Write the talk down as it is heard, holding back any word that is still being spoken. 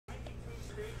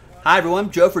Hi everyone,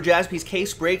 Joe for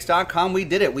JASPY'S We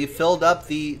did it. We filled up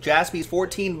the JASPY'S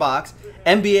 14 box.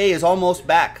 NBA is almost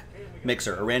back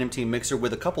mixer, a random team mixer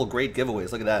with a couple great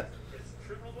giveaways. Look at that.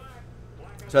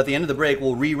 So at the end of the break,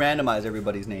 we'll re-randomize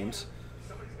everybody's names.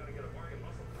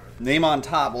 Name on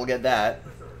top, we'll get that.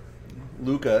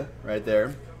 Luca right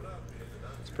there.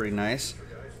 It's pretty nice.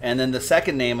 And then the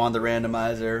second name on the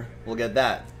randomizer, we'll get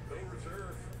that.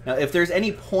 Now, if there's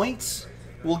any points,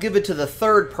 we'll give it to the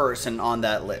third person on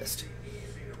that list.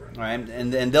 All right,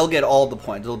 and they'll get all the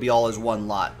points. It'll be all as one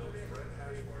lot.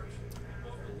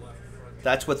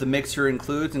 That's what the mixer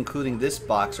includes, including this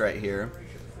box right here.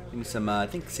 Maybe some, I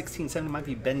think 1670 might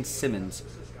be Ben Simmons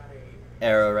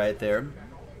era right there.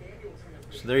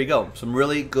 So there you go. Some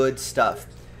really good stuff.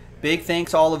 Big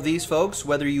thanks to all of these folks,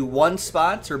 whether you won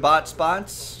spots or bought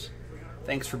spots.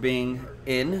 Thanks for being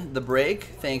in the break.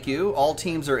 Thank you. All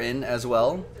teams are in as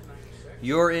well.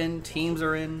 You're in. Teams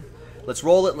are in. Let's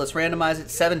roll it. Let's randomize it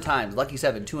 7 times. Lucky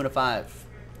 7. 2 and a 5.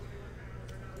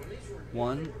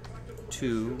 1,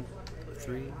 2,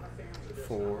 3,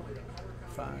 4,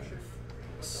 5,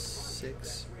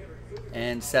 6,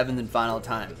 and 7th and final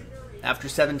time. After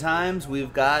 7 times,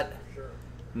 we've got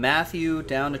Matthew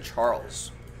down to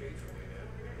Charles.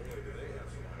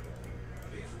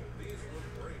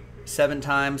 7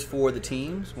 times for the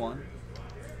teams. 1,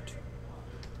 2,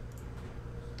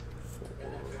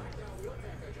 4,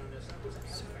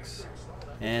 6,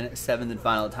 and 7th and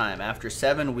final time. After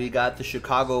 7, we got the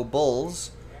Chicago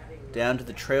Bulls down to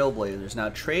the Trailblazers. Now,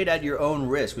 trade at your own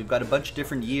risk. We've got a bunch of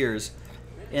different years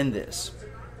in this.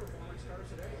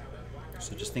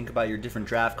 So just think about your different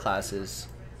draft classes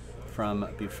from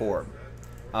before.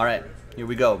 All right, here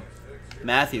we go.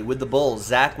 Matthew with the Bulls,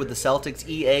 Zach with the Celtics,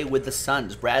 EA with the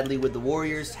Suns, Bradley with the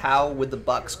Warriors, Howe with the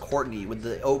Bucks, Courtney with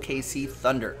the OKC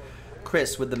Thunder,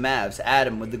 Chris with the Mavs,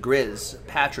 Adam with the Grizz,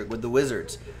 Patrick with the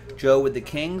Wizards, Joe with the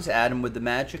Kings, Adam with the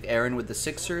Magic, Aaron with the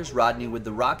Sixers, Rodney with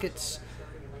the Rockets,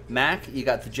 Mac, you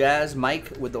got the Jazz,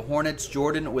 Mike with the Hornets,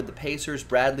 Jordan with the Pacers,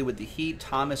 Bradley with the Heat,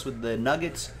 Thomas with the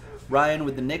Nuggets, Ryan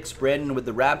with the Knicks, Brandon with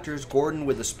the Raptors, Gordon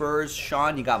with the Spurs,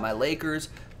 Sean, you got my Lakers,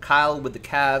 Kyle with the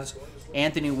Cavs,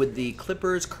 Anthony with the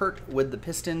Clippers, Kurt with the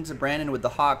Pistons, Brandon with the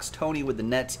Hawks, Tony with the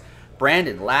Nets,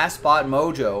 Brandon, last spot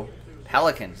mojo,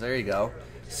 Pelicans, there you go,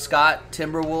 Scott,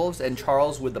 Timberwolves, and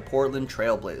Charles with the Portland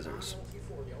Trailblazers.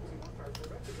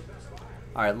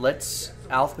 All right, let's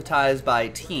alphabetize by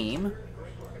team.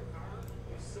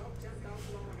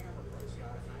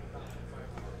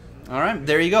 All right,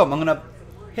 there you go. I'm going to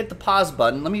hit the pause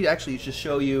button. Let me actually just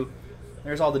show you.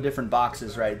 There's all the different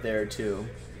boxes right there, too.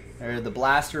 There's the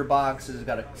blaster boxes.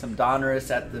 Got some Donruss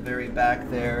at the very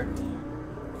back there.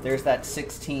 There's that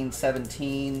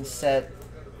 16-17 set.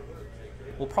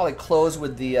 We'll probably close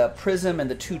with the Prism and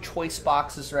the 2 choice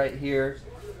boxes right here.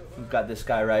 We've got this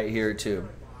guy right here, too.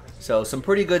 So some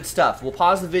pretty good stuff. We'll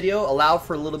pause the video, allow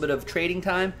for a little bit of trading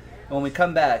time, and when we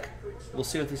come back, we'll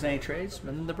see if there's any trades,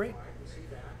 and then the break.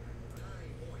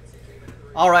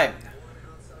 All right.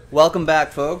 Welcome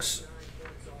back, folks.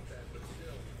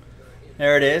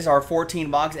 There it is, our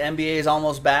 14-box NBA is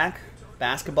almost back.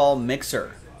 Basketball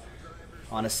mixer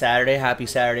on a Saturday. Happy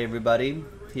Saturday, everybody.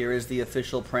 Here is the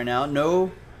official printout.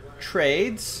 No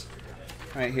trades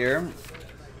right here.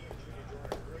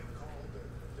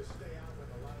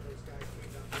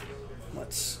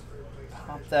 Let's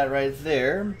pop that right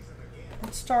there.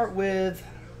 Let's start with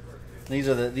these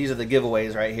are the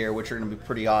giveaways right here, which are going to be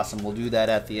pretty awesome. We'll do that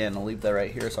at the end. I'll leave that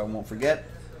right here so I won't forget.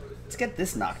 Let's get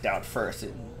this knocked out first.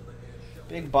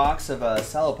 Big box of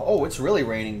cellophane. Oh, it's really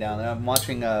raining down there. I'm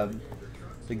watching the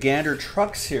Gander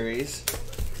Truck series,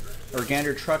 or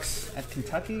Gander Trucks at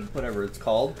Kentucky, whatever it's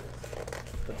called,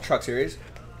 the Truck series.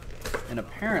 And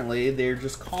apparently they're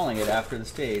just calling it after the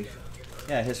stage.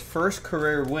 Yeah, his first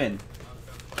career win.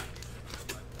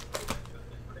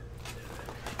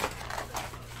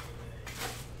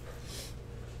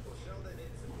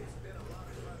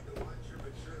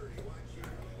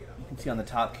 You can see on the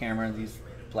top camera these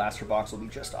blaster box will be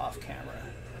just off camera.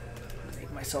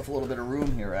 Make myself a little bit of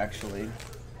room here, actually.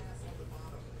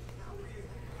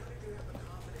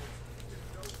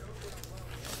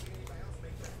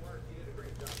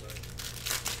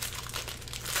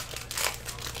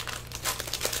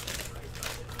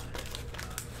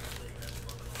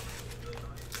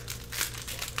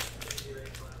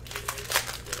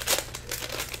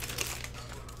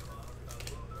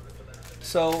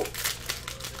 So,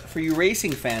 for you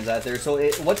racing fans out there, so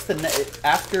what's the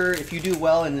after, if you do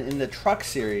well in the truck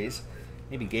series,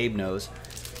 maybe Gabe knows,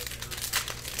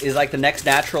 is like the next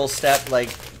natural step like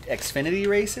Xfinity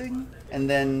racing, and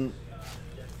then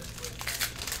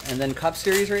Cup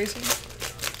Series racing?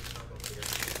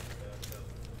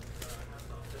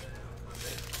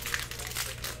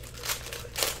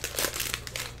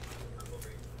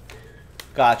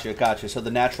 Gotcha, gotcha. So the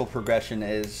natural progression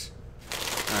is...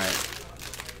 All right.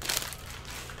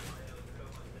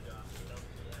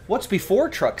 What's before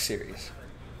Truck Series?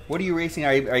 What are you racing?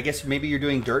 I guess maybe you're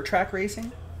doing dirt track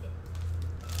racing?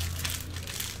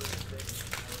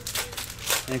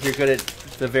 And if you're good at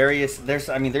the various...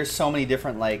 there's so many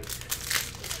different, like...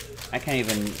 I can't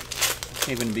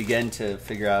even begin to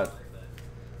figure out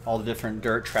all the different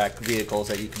dirt track vehicles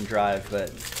that you can drive,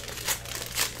 but...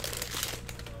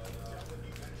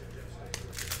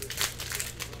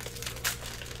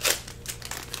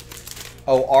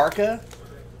 Oh, ARCA?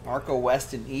 ARCA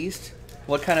West and East?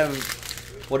 What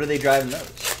are they driving those?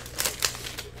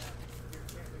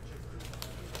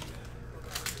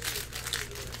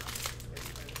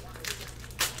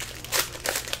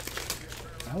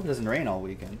 I hope it doesn't rain all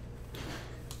weekend.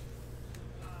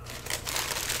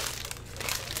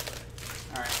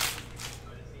 All right.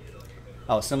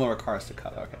 Oh, similar cars to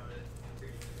cut, okay.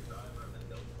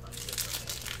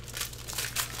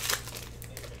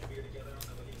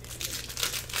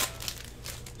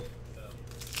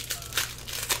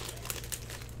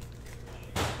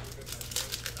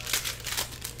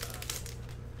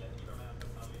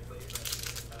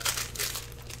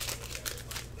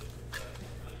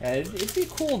 Yeah, it'd be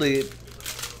cool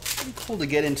to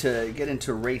get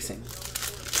into racing.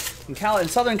 In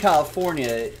Southern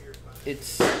California,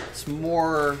 it's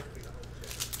more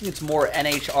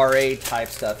NHRA type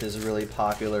stuff is really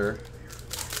popular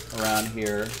around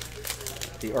here.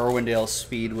 The Irwindale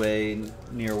Speedway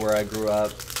near where I grew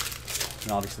up,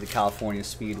 and obviously the California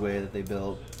Speedway that they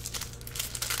built.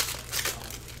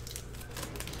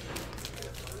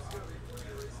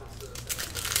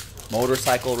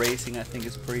 Motorcycle racing, I think,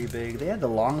 is pretty big. They had the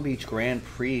Long Beach Grand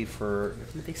Prix for...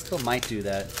 They still might do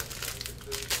that.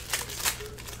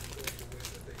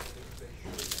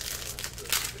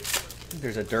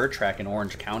 There's a dirt track in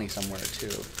Orange County somewhere, too.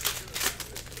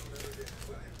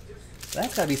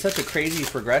 That's got to be such a crazy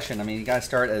progression. I mean, you got to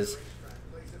start as...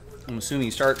 I'm assuming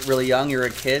you start really young, you're a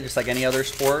kid, just like any other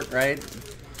sport, right?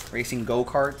 Racing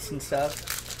go-karts and stuff.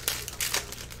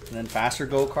 And then faster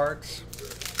go-karts.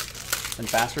 And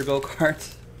faster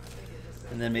go-karts,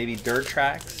 and then maybe dirt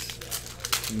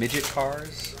tracks, midget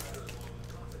cars,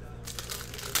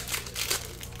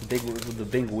 with the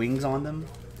big wings on them.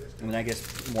 I mean, I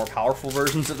guess more powerful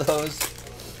versions of those.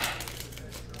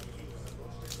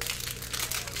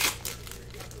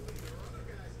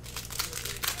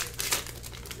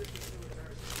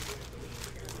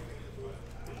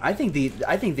 I think the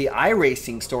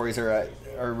iRacing stories are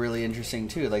really interesting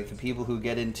too. Like the people who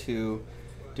get into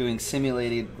doing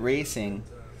simulated racing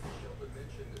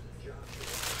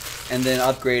and then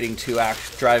upgrading to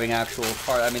driving actual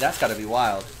cars. I mean, that's got to be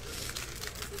wild.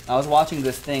 I was watching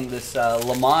this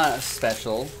Le Mans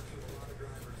special,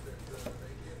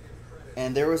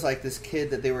 and there was like this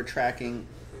kid that they were tracking.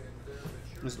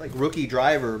 It was like rookie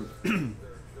driver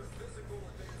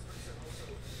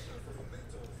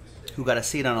who got a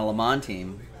seat on a Le Mans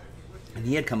team, and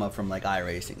he had come up from like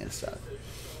iRacing and stuff.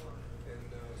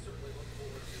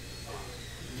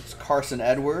 Carson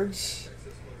Edwards.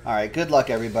 All right, good luck,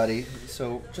 everybody.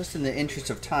 So just in the interest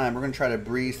of time, we're going to try to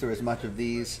breeze through as much of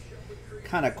these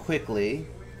kind of quickly.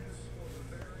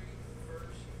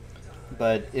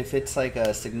 But if it's like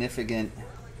a significant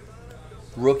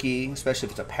rookie, especially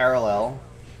if it's a parallel,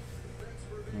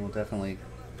 we'll definitely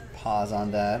pause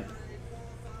on that.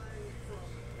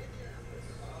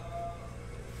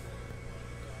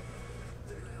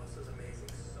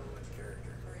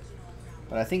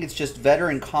 But I think it's just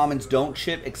veteran commons don't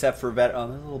ship except for a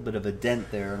little bit of a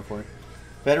dent there, unfortunately.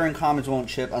 Veteran commons won't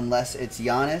ship unless it's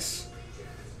Giannis,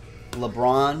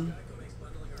 LeBron,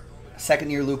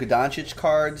 second-year Luka Doncic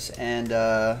cards, and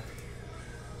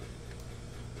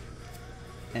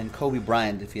Kobe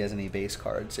Bryant if he has any base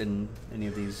cards in any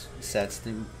of these sets,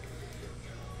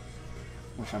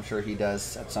 which I'm sure he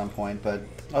does at some point. But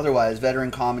otherwise,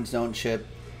 veteran commons don't ship.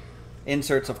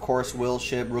 Inserts, of course, will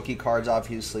ship. Rookie cards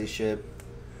obviously ship.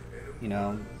 You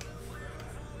know,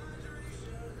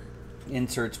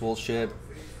 inserts will ship.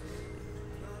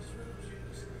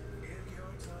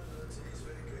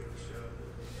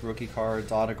 Rookie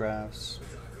cards, autographs.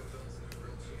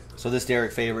 So this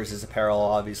Derek Favors is a parallel,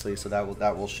 obviously, so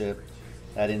that will ship.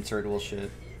 That insert will ship.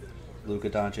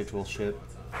 Luka Doncic will ship.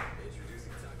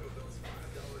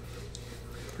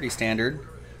 Pretty standard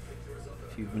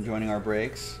if you've been joining our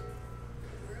breaks.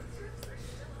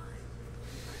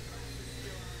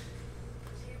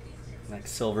 Like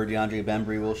silver DeAndre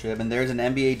Bembry will ship. And there's an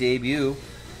NBA debut,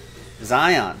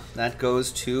 Zion. That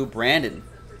goes to Brandon.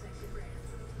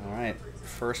 All right,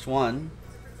 first one.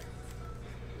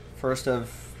 First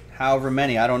of however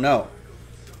many, I don't know.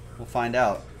 We'll find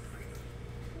out.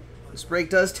 This break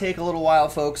does take a little while,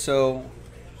 folks, so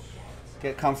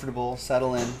get comfortable,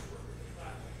 settle in.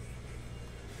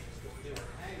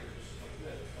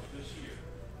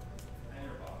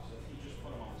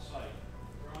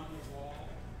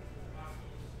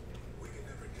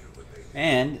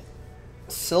 And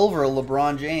silver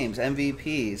LeBron James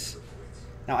MVPs.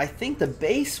 Now I think the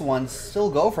base ones still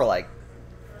go for like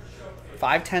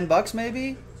 $5-10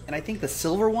 maybe, and I think the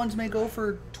silver ones may go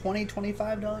for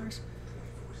 $20-25.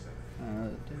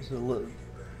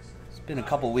 It's been a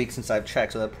couple weeks since I've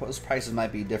checked, so those prices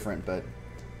might be different, but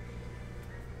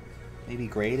maybe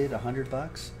graded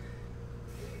 $100.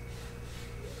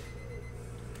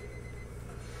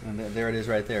 And there it is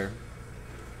right there.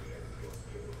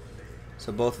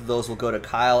 So both of those will go to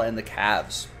Kyle and the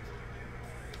Cavs.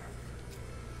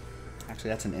 Actually,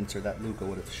 that's an insert. That Luka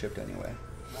would have shipped anyway.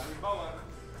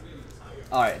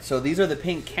 All right, so these are the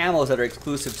pink camos that are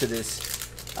exclusive to this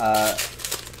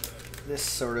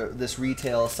this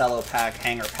retail cello pack,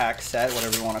 hanger pack set,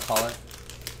 whatever you want to call it.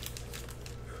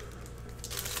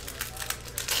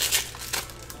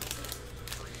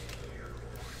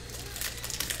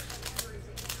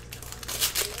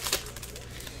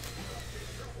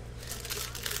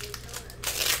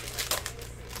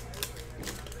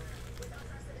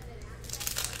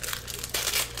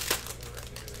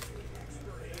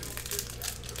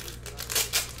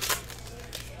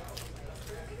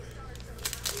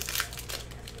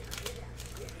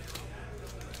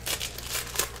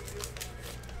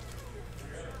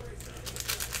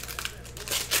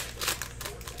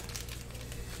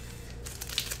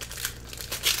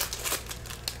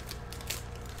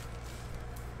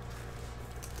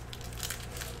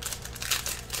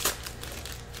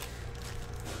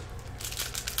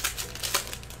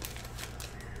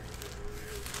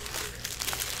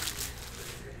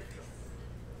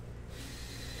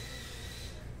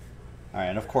 All right,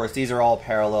 and of course these are all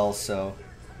parallels, so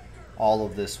all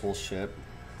of this will ship.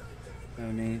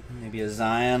 Maybe a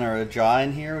Zion or a Ja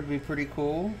in here would be pretty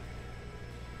cool.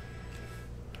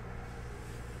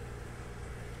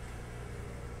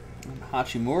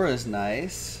 Hachimura is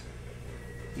nice.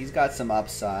 He's got some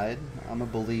upside. I'm a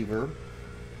believer.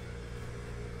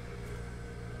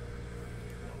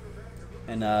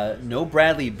 And no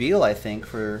Bradley Beal, I think,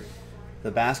 for the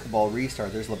basketball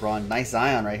restart. There's LeBron. Nice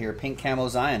Zion right here. Pink camo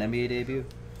Zion, NBA debut.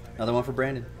 Another one for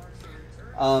Brandon.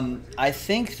 I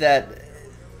think that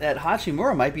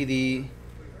Hachimura might be the...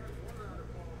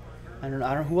 I don't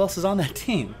know who else is on that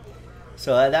team.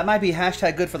 So that might be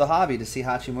hashtag good for the hobby to see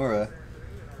Hachimura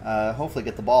hopefully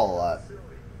get the ball a lot.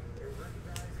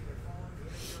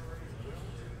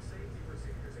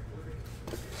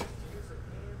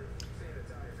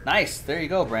 Nice. There you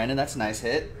go, Brandon. That's a nice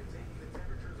hit.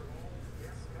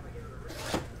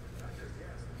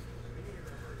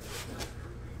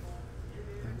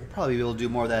 We'll probably be able to do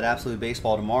more of that Absolute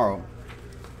Baseball tomorrow.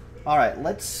 All right,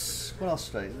 let's... What else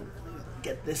should I...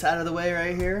 Get this out of the way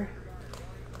right here.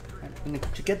 I'm going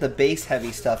to get the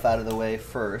base-heavy stuff out of the way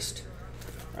first.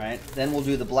 Right? Then we'll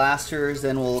do the blasters.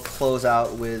 Then we'll close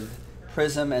out with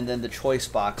Prism, and then the choice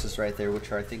boxes right there,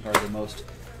 which I think are the most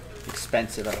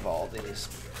expensive out of all of these.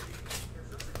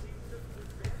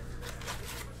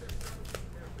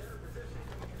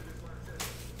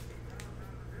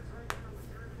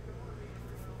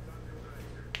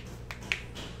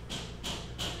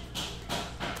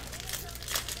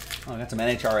 Oh, I got some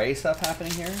NHRA stuff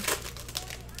happening here.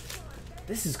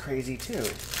 This is crazy too.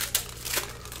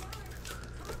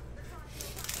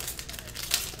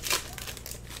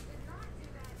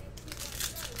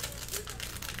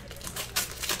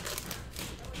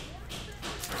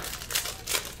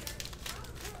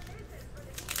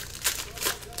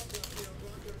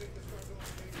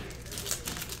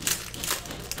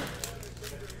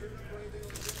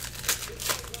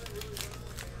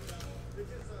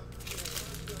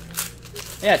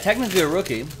 Yeah, technically a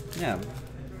rookie. Yeah.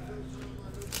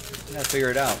 Gotta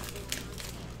figure it out.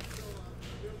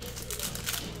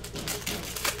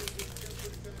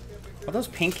 Are those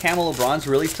pink camel LeBrons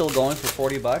really still going for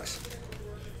 $40?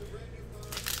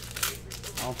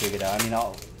 I'll figure it out. I mean,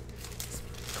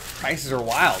 prices are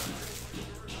wild.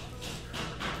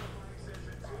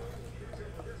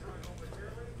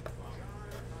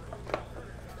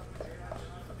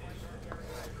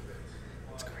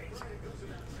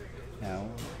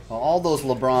 Well, all those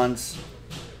LeBrons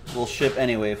will ship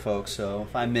anyway, folks, so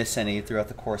if I miss any throughout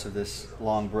the course of this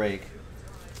long break,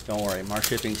 don't worry, our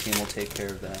shipping team will take care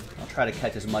of that. I'll try to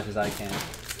catch as much as I can.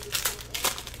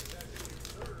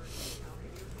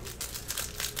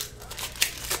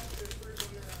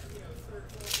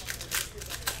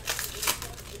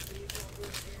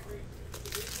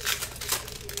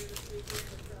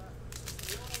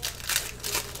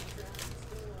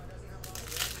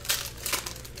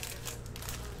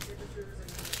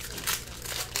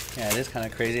 Yeah, it is kind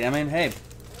of crazy. I mean, hey,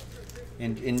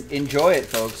 enjoy it,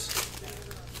 folks.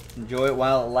 Enjoy it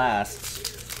while it lasts.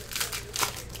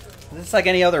 It's like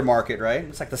any other market, right?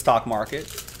 It's like the stock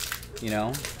market, you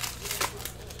know.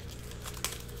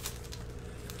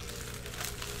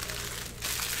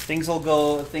 Things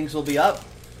will be up.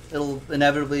 It'll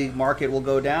inevitably, market will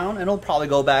go down, and it'll probably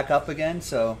go back up again,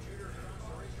 so.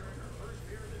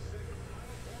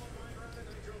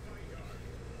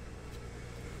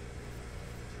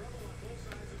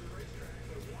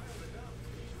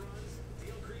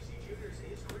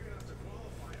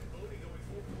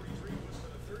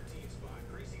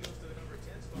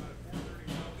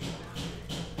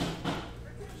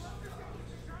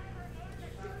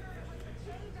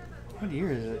 What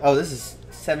year is it? Oh, this is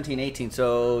 17-18.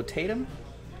 So Tatum,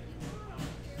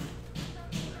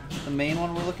 the main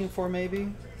one we're looking for,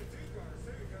 maybe.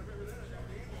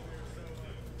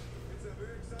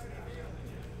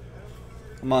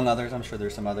 Among others, I'm sure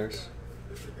there's some others.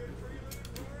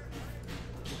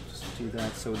 Just do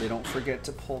that so they don't forget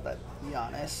to pull that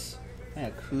Giannis. Yeah,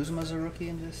 Kuzma's a rookie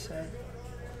in this set.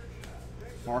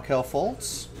 Markelle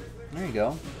Fultz. There you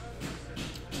go.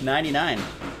 99.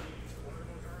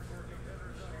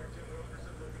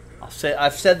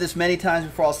 I've said this many times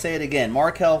before. I'll say it again.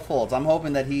 Markelle Fultz. I'm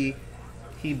hoping that he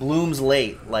blooms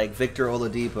late, like Victor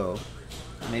Oladipo.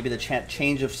 Maybe the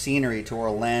change of scenery to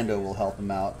Orlando will help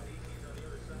him out.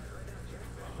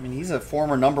 I mean, he's a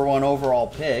former #1 overall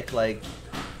pick. Like,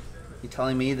 you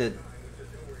telling me that?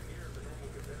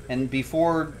 And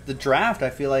before the draft,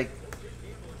 I feel like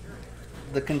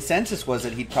the consensus was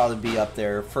that he'd probably be up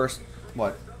there first.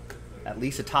 What? At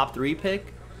least a top 3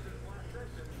 pick.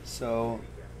 So.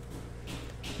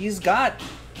 He's got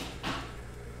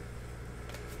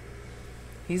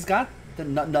the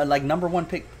like #1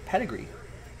 pick pedigree,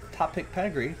 top pick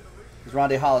pedigree. Is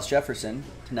Rondae Hollis Jefferson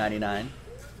to 99.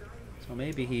 So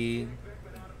maybe he.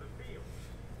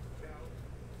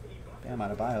 Bam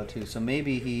Adebayo too. So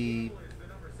maybe he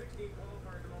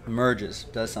emerges,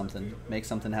 does something, makes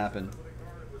something happen.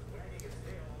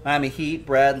 Miami Heat,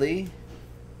 Bradley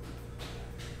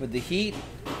with the Heat,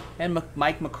 and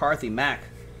Mike McCarthy, Mac,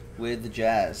 with the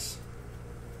Jazz.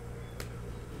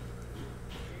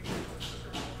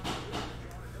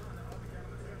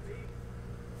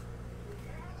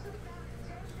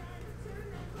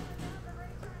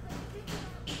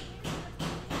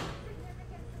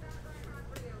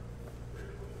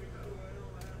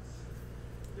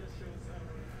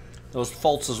 Those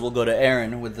Fultzes will go to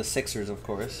Aaron with the Sixers, of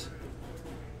course.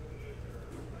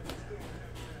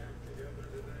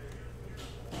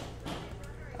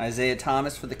 Isaiah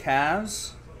Thomas for the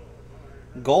Cavs.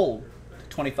 Gold,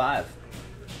 25.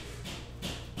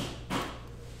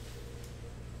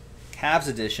 Cavs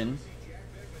edition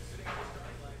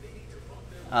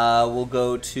will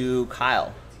go to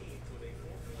Kyle.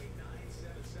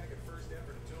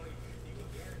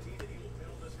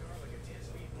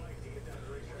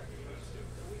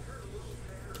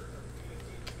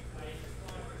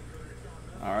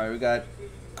 All right, we got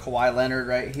Kawhi Leonard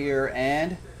right here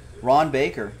and Ron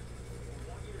Baker.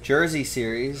 Jersey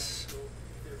series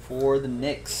for the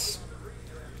Knicks.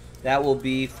 That will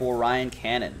be for Ryan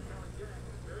Cannon.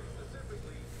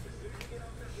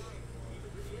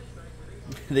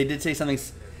 They did say something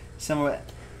similar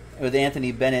with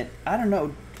Anthony Bennett. I don't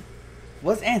know.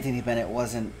 Was Anthony Bennett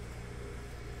wasn't.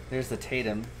 There's the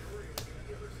Tatum.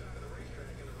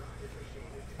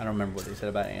 I don't remember what they said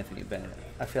about Anthony Bennett.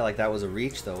 I feel like that was a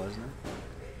reach, though, wasn't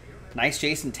it? Nice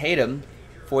Jason Tatum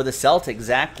for the Celtics.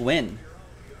 Zach Gwynn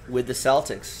with the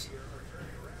Celtics.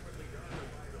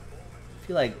 I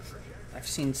feel like I've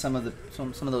seen some of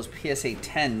those PSA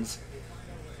 10s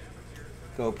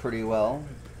go pretty well.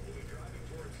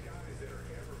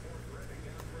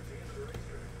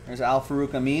 There's Al Farouk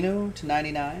Aminu to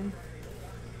 99.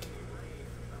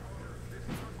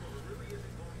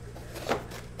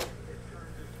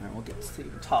 We'll get to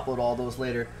top load all those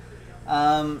later.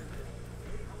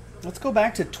 Let's go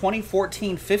back to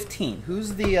 2014-15.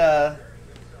 Who's the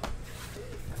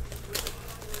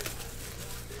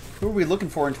who are we looking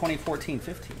for in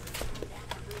 2014-15?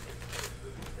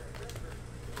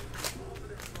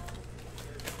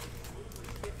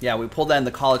 Yeah, we pulled that in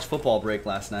the college football break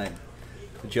last night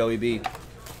with Joey B.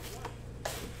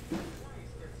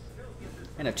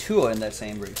 And a Tua in that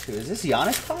same break too. Is this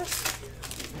Giannis class?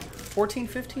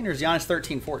 14-15 or is Giannis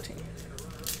 13-14?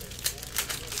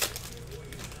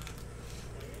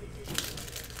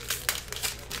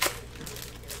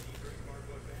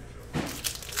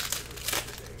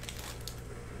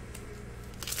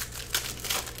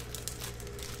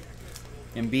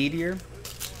 Embiid here.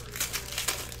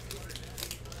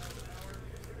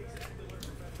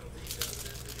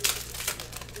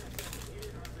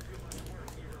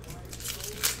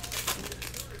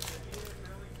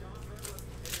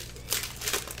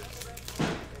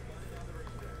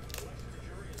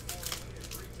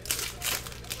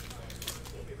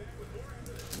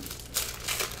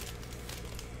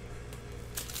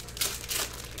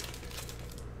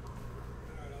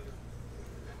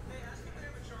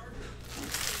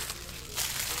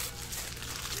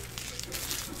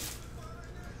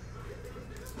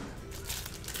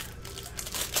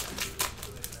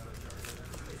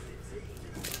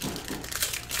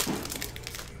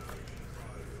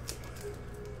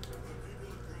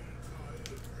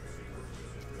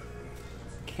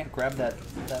 can't grab that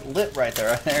lip right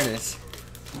there. There it is.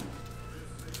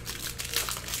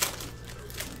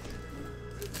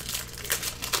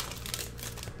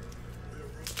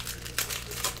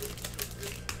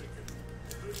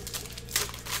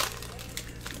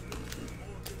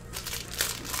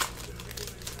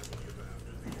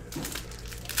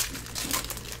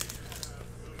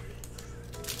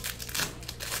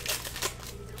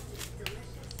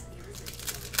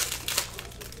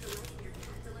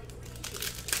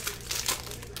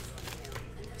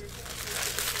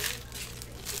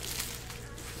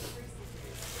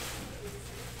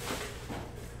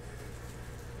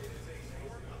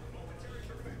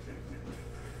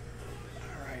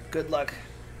 Good luck.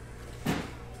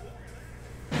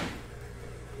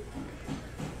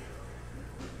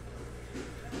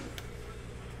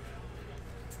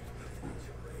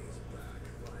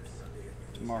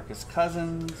 Marcus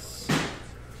Cousins.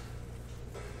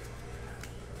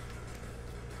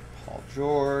 Paul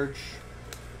George.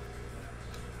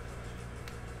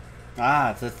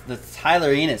 Ah, the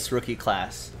Tyler Enos rookie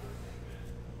class.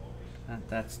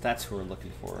 That's who we're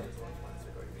looking for.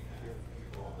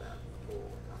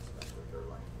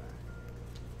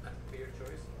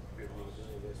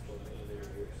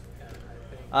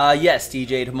 Yes,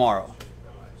 DJ, tomorrow.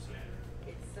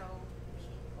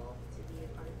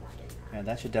 Yeah,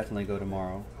 that should definitely go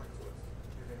tomorrow.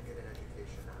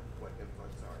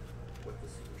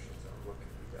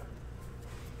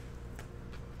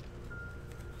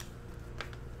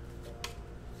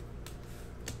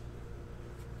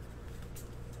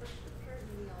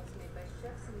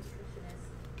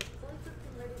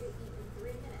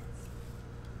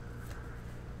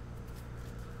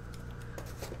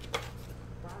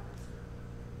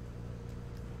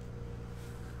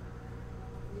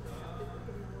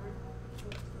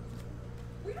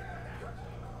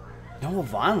 Noah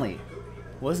Vonleh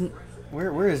wasn't.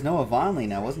 Where is Noah Vonleh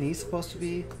now? Wasn't he supposed to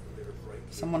be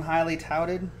someone highly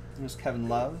touted? It was Kevin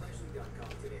Love.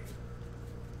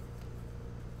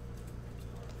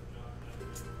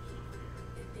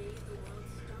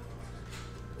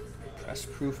 Press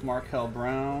proof Markel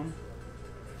Brown.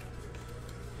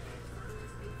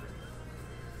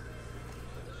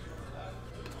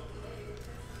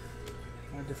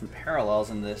 A lot of different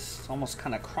parallels in this. It's almost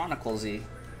kind of Chronicles-y.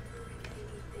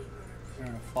 We're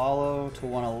going to follow to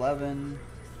 111.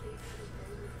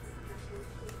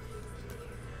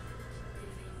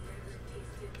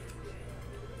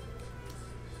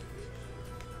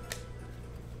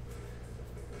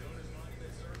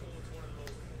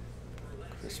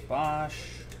 Chris Bosh.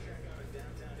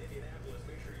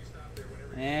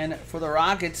 And for the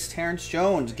Rockets, Terrence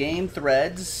Jones, game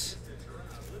threads.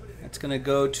 That's going to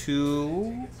go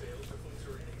to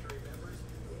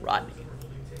Rodney.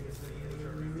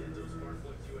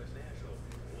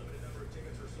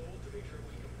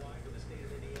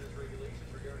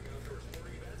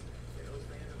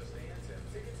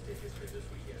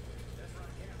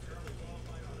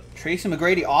 Tracy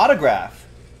McGrady autograph.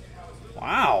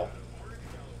 Wow.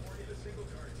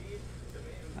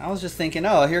 I was just thinking,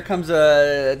 oh, here comes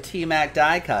a T-Mac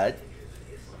die cut.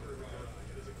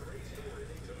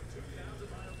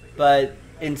 But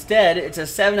instead, it's a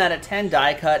 7 out of 10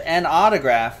 die cut and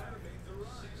autograph.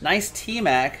 Nice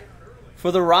T-Mac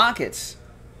for the Rockets.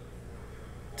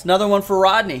 It's another one for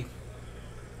Rodney.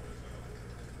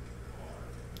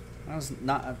 I was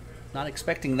not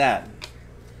expecting that.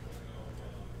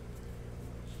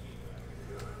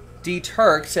 D.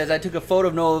 Turk says, I took a photo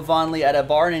of Noah Vonleh at a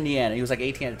bar in Indiana. He was like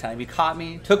 18 at the time. He caught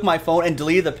me, took my phone, and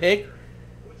deleted the pic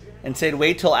and said,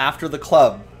 wait till after the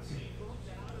club.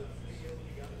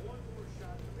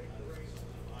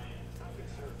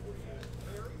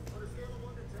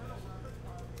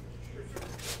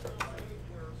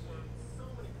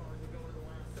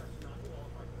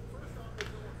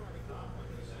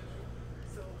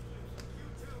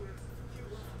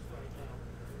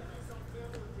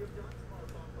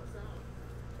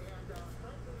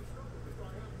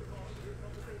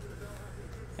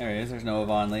 There he is. There's Noah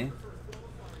Vonleh.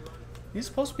 He's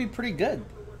supposed to be pretty good.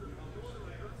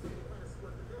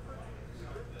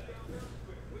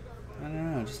 I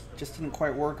don't know. Just didn't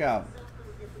quite work out.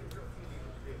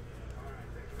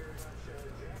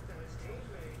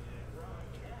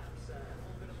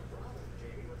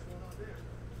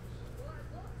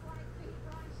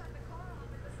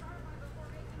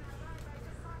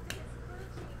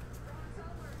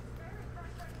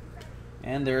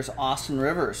 And there's Austin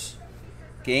Rivers.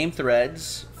 Game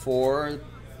threads for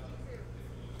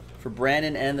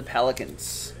Brandon and the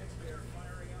Pelicans.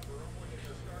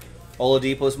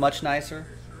 Oladipo is much nicer.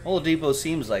 Oladipo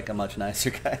seems like a much nicer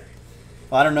guy.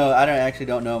 Well, I don't know. I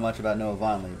don't know much about Noah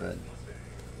Vonleh, but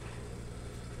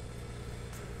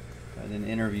in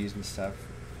interviews and stuff,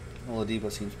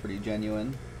 Oladipo seems pretty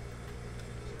genuine.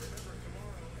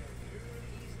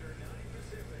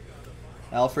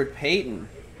 Alfred Payton,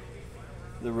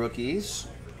 the rookies,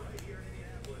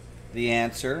 The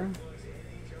Answer,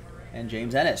 and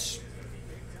James Ennis.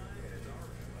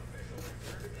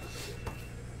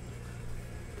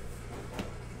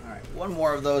 All right, one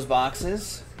more of those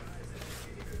boxes.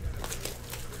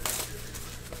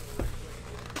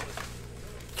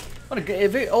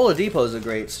 Oladipo is a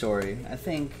great story. I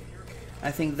think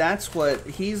that's what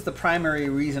he's the primary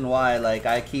reason why. Like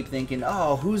I keep thinking,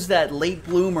 oh, who's that late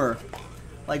bloomer,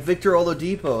 like Victor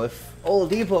Oladipo? If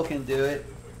Oladipo can do it,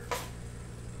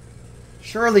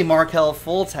 surely Markelle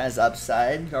Fultz has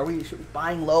upside. Are we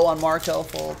buying low on Markelle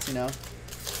Fultz? You know,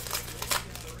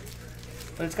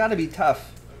 but it's got to be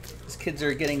tough. These kids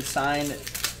are getting signed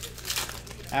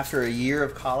after a year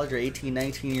of college, or 18,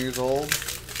 19 years old.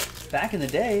 Back in the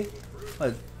day,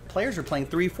 players are playing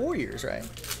 3-4 years, right?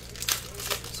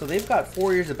 So they've got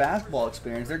 4 years of basketball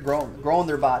experience. They're growing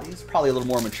their bodies, probably a little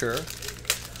more mature.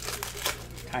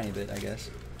 Tiny bit, I guess.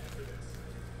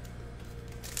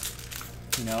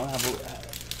 You know,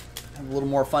 have a little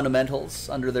more fundamentals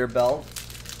under their belt.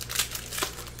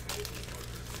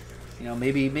 You know,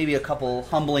 maybe a couple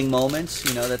humbling moments,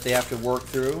 you know, that they have to work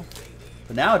through.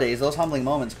 But nowadays, those humbling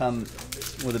moments come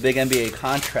with a big NBA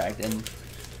contract and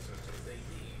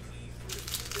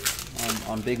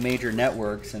on big major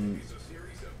networks, and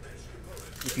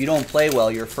if you don't play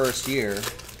well your first year,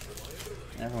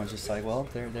 everyone's just like, well,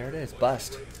 there it is,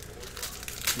 bust.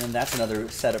 And then that's another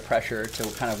set of pressure to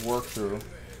kind of work through.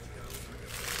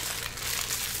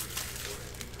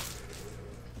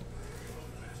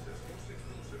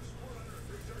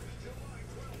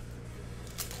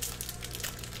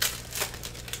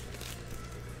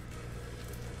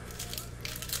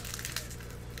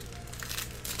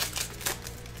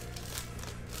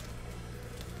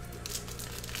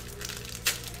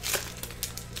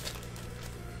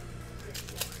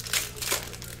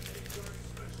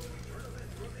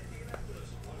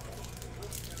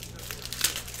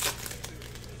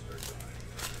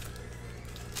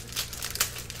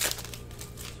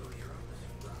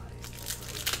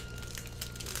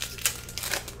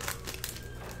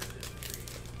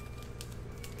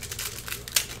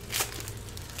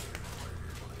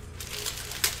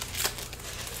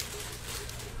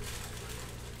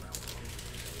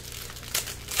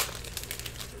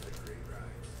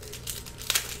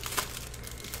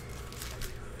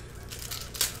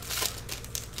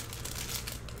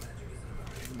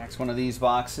 Next one of these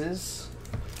boxes.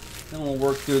 Then we'll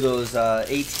work through those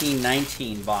 18,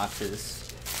 19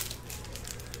 boxes.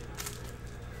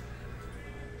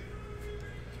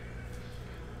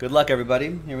 Good luck,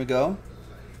 everybody. Here we go.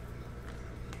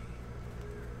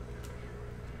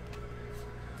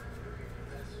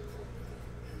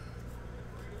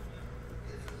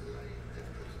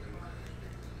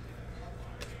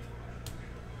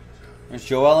 There's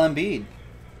Joel Embiid.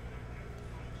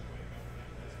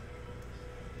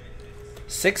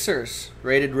 Sixers,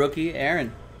 rated rookie,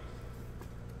 Aaron.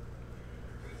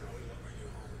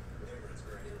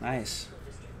 Nice.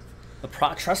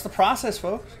 Trust the process,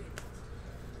 folks.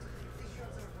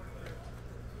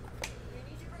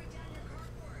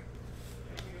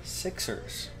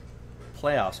 Sixers.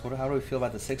 Playoffs. How do we feel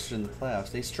about the Sixers in the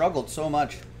playoffs? They struggled so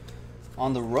much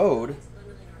on the road.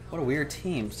 What a weird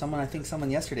team. I think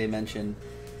someone yesterday mentioned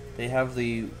they have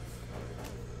the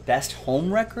best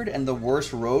home record and the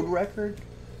worst road record.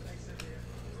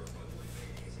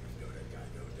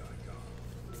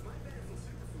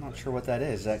 I'm not sure what that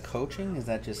is. Is that coaching? Is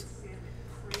that just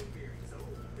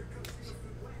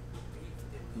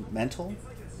mental?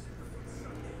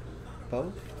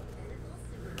 Both?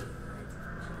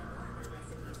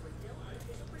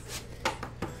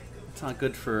 It's not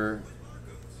good for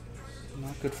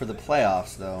the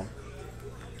playoffs, though.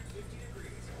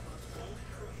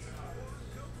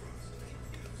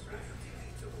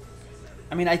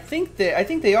 I mean, I think they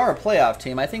are a playoff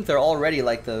team. I think they're already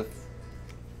like the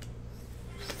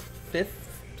 5th,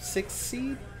 6th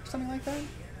seed, something like that.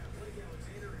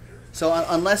 So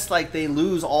unless like they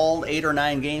lose all 8 or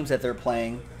 9 games that they're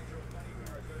playing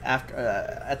after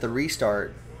at the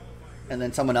restart, and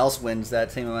then someone else wins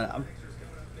that same amount, I'm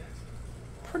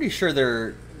pretty sure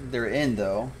they're in,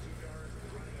 though.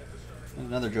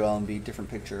 Another Joel Embiid, different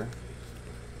picture,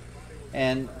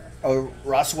 and a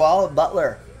Roswell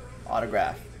Butler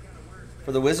autograph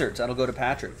for the Wizards. That'll go to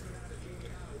Patrick.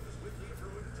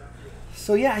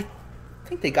 So yeah, I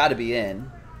think they got to be in.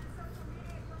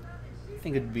 I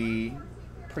think it'd be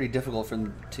pretty difficult for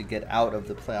them to get out of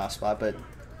the playoff spot, but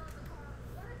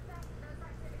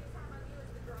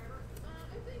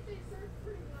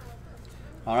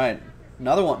all right,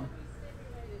 another one.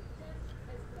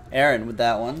 Aaron with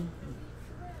that one.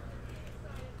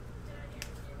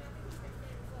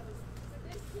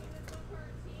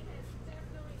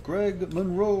 Greg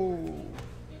Monroe.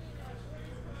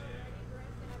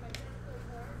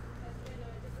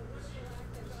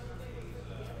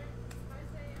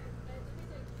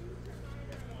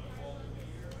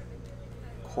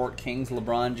 Court Kings,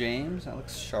 LeBron James. That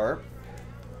looks sharp.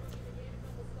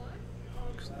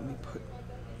 So let me put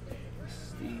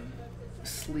the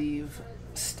sleeve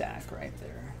stack right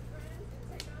there.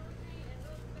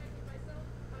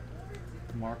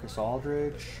 Marcus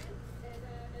Aldridge.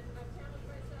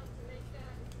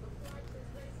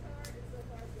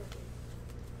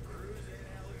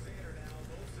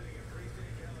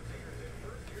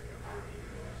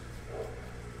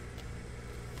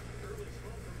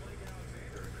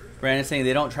 Brandon's saying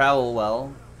they don't travel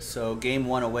well, so game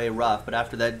 1 away rough, but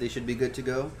after that they should be good to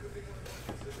go.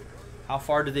 How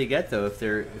far do they get though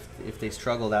if they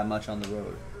struggle that much on the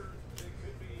road?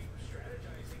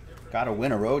 Got to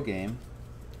win a road game.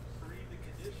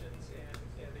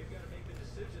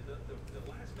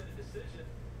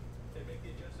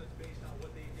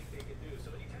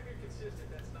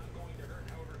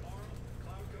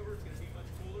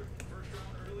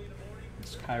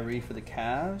 It's Kyrie for the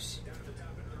Cavs.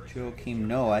 Joakim,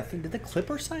 no. I think, did the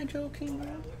Clippers sign Joakim?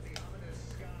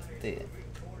 They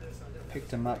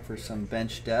picked him up for some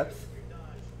bench depth.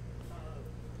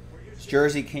 It's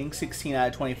Jersey King, 16 out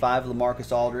of 25,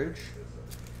 LaMarcus Aldridge.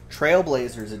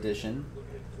 Trailblazers edition.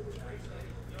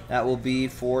 That will be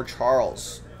for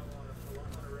Charles.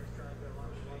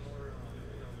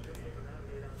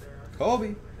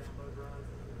 Kobe.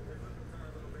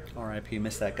 R.I.P.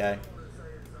 Missed that guy.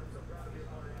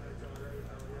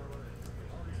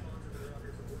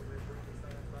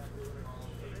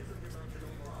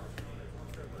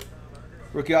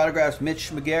 Rookie autographs, Mitch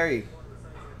McGarry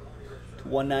to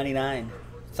 199.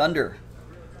 Thunder.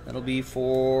 That'll be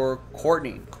for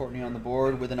Courtney. Courtney on the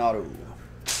board with an auto.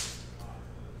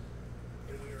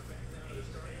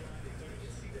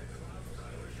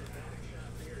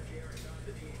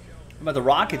 How about the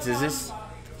Rockets? Is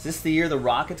this the year the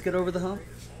Rockets get over the hump?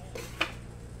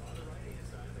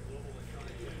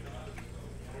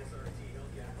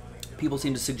 People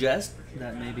seem to suggest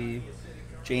that maybe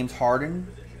James Harden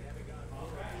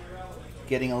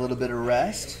getting a little bit of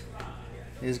rest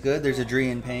is good. There's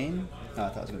Adrian Payne. Oh, I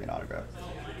thought it was going to be an autograph.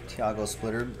 Thiago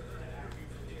Splitter.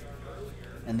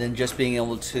 And then just being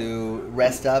able to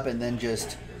rest up and then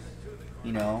just,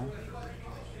 you know,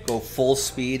 go full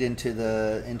speed into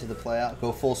the playoff.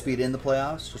 Go full speed in the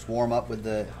playoffs. Just warm up with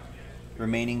the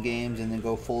remaining games and then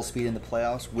go full speed in the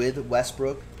playoffs with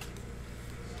Westbrook.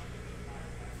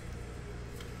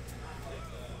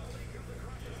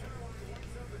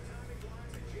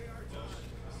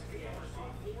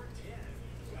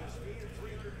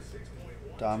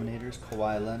 Dominators,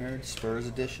 Kawhi Leonard, Spurs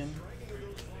edition.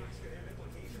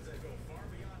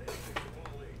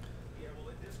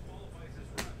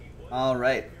 All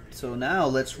right, so now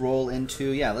let's roll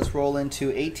into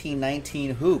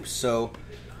 18-19 hoops. So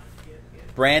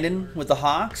Brandon with the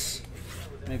Hawks.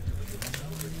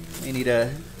 They need to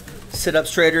sit up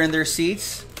straighter in their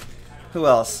seats. Who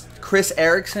else? Chris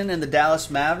Erickson and the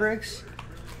Dallas Mavericks.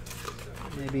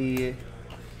 Maybe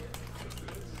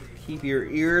keep your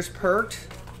ears perked.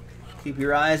 Keep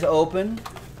your eyes open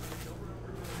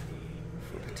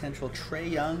for potential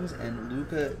Trae Youngs and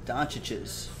Luka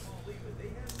Doncic's.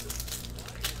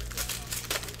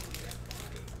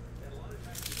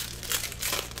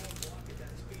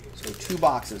 So 2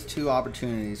 boxes, 2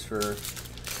 opportunities for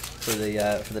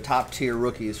the top tier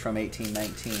rookies from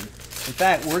 18-19. In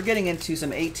fact, we're getting into some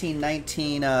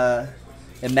 18-19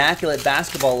 immaculate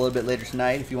basketball a little bit later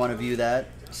tonight. If you want to view that,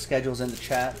 schedule's in the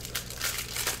chat.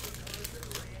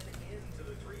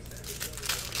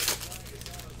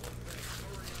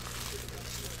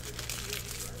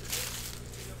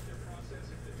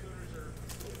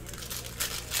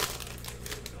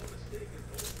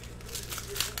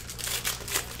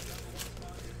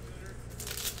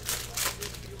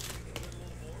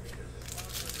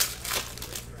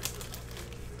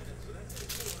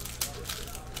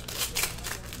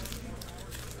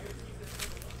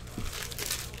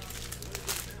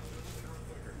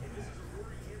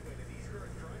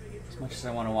 As much as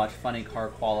I want to watch funny car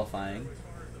qualifying.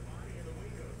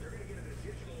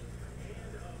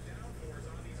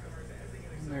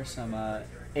 And there's some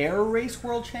air race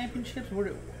world championships.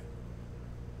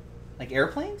 Like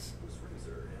airplanes?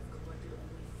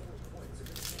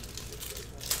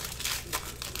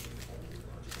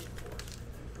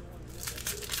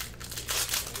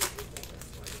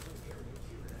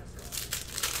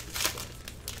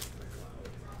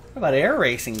 about air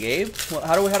racing, Gabe? Well,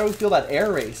 how do we feel about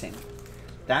air racing?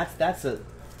 That's a.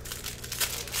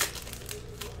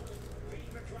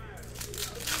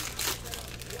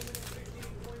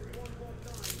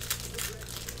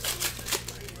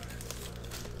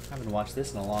 I haven't watched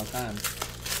this in a long time.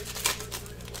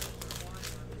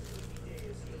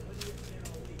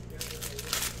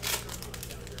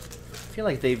 I feel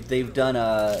like they've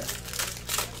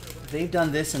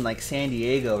done this in like San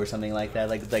Diego or something like that,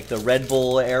 like the Red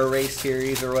Bull Air Race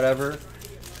series or whatever.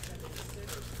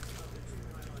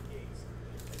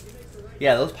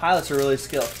 Yeah, those pilots are really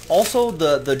skilled. Also,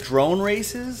 the drone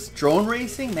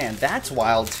racing, man, that's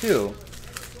wild too.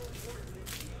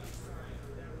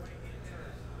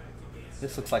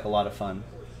 This looks like a lot of fun.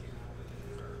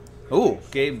 Ooh,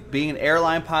 Gabe, being an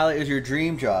airline pilot is your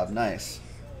dream job. Nice.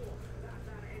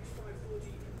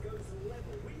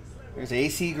 There's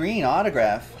AC Green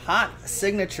autograph. Hot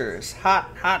signatures.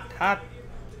 Hot, hot, hot.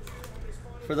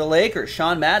 For the Lakers.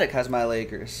 Sean Maddock has my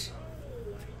Lakers.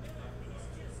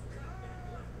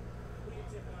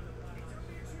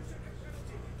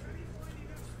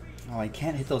 Oh, I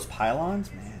can't hit those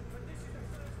pylons? Man.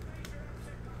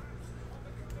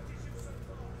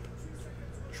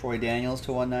 Troy Daniels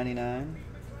to 199.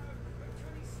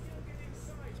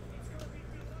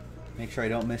 Make sure I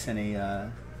don't miss any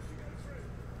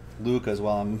Lucas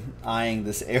while I'm eyeing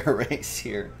this air race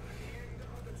here.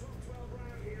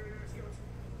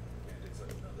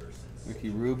 Ricky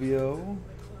Rubio.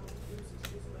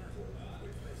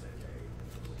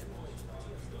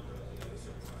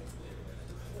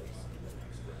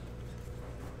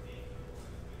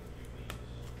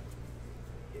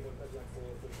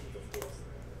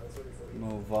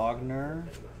 Mo Wagner.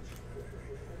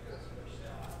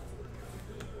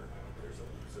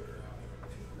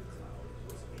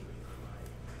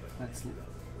 That's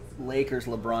Lakers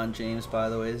LeBron James, by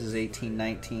the way. This is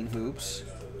 18-19 hoops.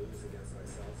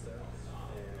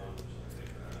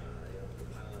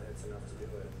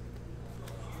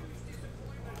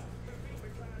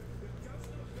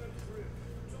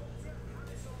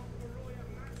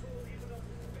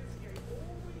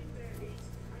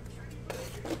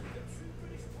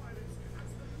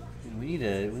 We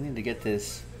need to get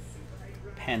this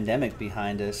pandemic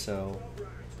behind us so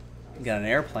we got on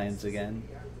airplanes again.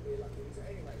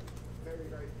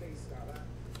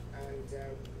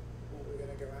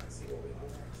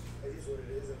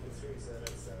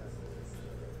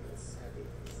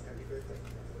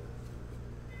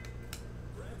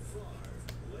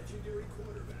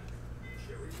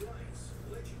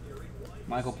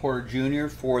 Michael Porter Jr.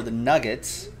 for the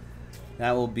Nuggets.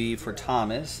 That will be for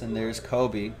Thomas. And there's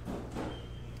Kobe.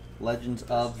 Legends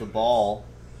of the Ball.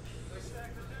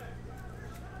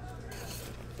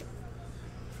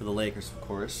 For the Lakers, of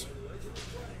course.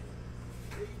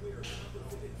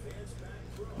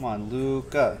 Come on,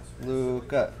 Luka.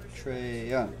 Luka. Trae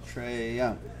Young. Trae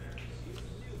Young.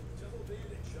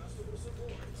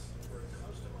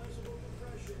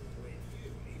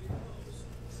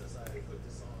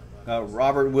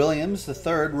 Robert Williams, the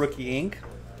third, rookie ink.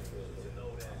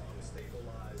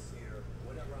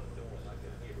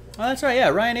 Oh, that's right. Yeah,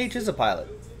 Ryan H is a pilot.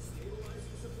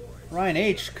 Ryan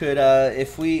H could,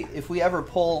 if we ever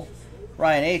pull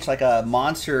Ryan H like a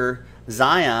monster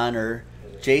Zion or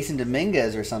Jason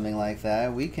Dominguez or something like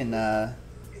that, we can.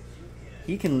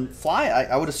 He can fly.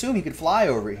 I would assume he could fly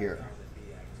over here.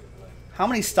 How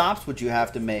many stops would you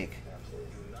have to make,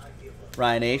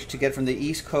 Ryan H, to get from the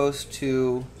East Coast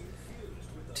to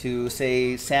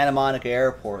say Santa Monica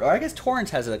Airport? Or I guess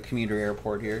Torrance has a commuter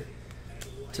airport here.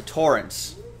 To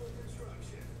Torrance.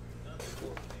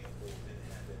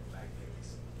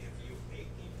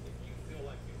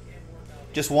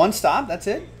 Just one stop, that's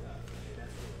it?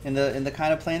 In the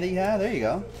kind of plane that you have? There you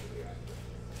go.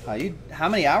 How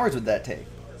many hours would that take?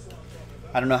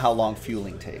 I don't know how long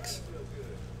fueling takes.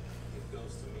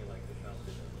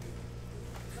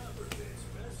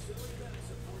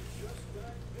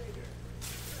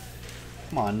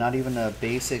 Come on, not even a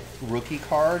basic rookie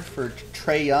card for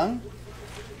Trae Young?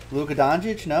 Luka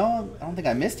Doncic? No, I don't think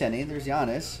I missed any. There's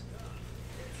Giannis.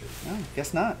 No,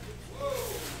 guess not.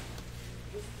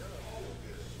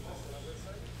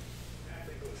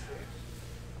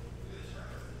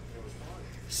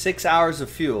 Six hours of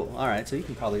fuel. All right, so you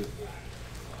can probably.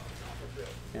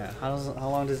 Yeah. How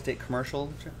long does it take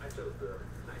commercial?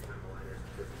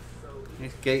 I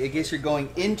guess you're going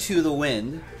into the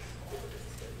wind,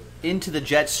 into the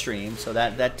jet stream, so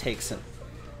that takes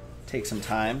some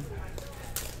time.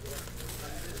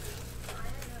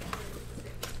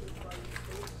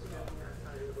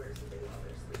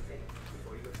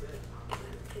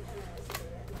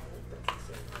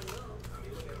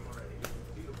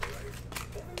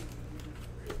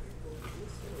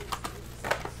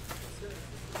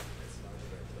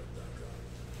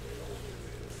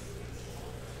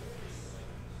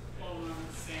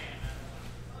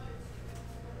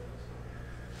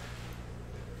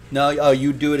 No, oh,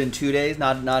 you do it in 2 days,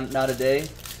 not a day.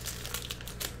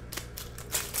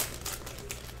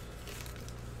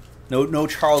 No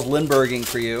Charles Lindberghing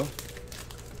for you.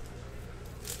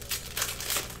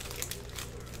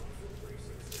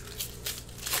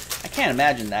 I can't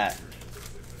imagine that.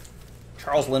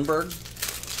 Charles Lindbergh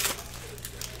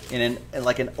in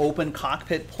like an open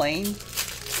cockpit plane,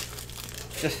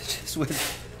 just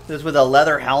with a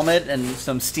leather helmet and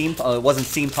some steam. Oh, it wasn't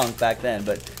steampunk back then,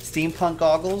 but steampunk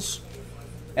goggles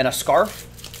and a scarf,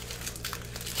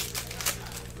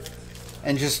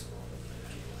 and just.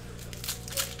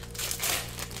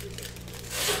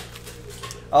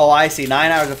 Oh, I see.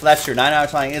 9 hours. That's true. 9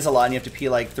 hours flying is a lot, and you have to pee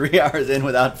like 3 hours in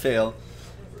without fail.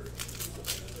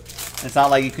 It's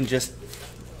not like you can just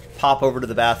pop over to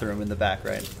the bathroom in the back,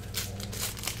 right?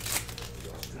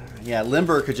 Yeah,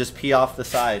 Lindbergh could just pee off the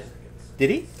side. Did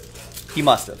he? He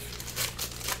must have.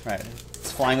 Right.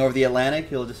 It's flying over the Atlantic.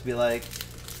 He'll just be like,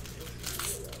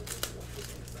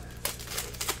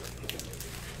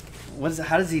 what is it?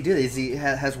 How does he do this? He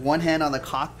has one hand on the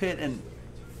cockpit and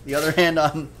the other hand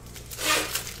on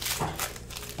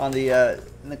the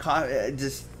in the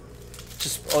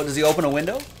just oh, does he open a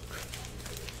window?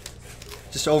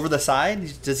 Just over the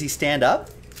side? Does he stand up?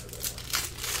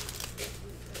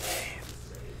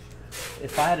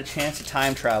 If I had a chance to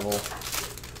time travel,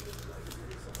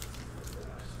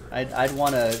 I'd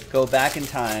want to go back in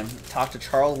time, talk to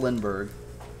Charles Lindbergh,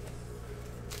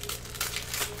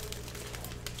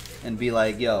 and be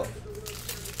like, yo,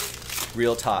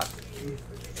 real talk.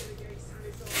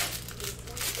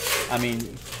 I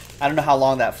mean, I don't know how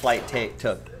long that flight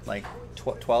took, like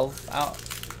 12 hours?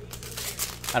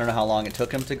 I don't know how long it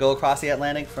took him to go across the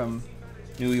Atlantic from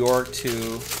New York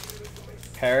to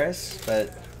Paris,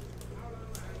 but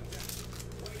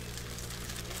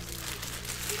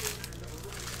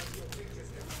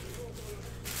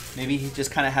maybe he just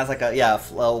kind of has like a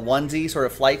onesie sort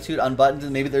of flight suit unbuttoned,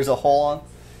 and maybe there's a hole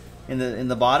in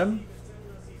the bottom.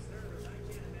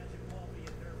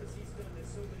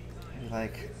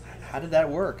 Like, how did that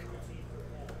work?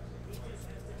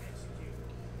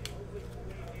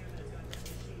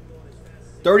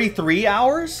 $33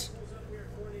 hours?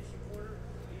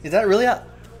 Is that really?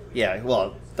 Yeah.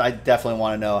 Well, I definitely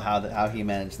want to know how he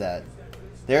managed that.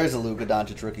 There's a Luka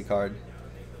Doncic rookie card.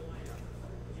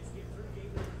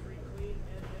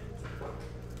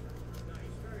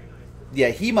 Yeah,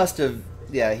 he must have.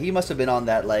 Yeah, he must have been on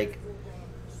that like.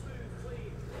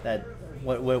 That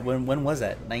when was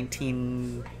that?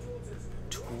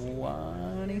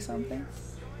 1920 something.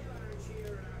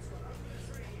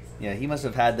 Yeah, he must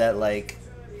have had that like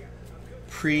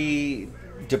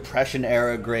pre-Depression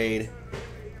era grade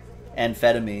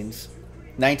amphetamines.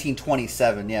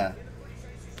 1927, yeah.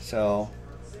 So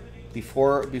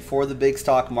before the big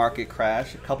stock market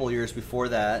crash, a couple years before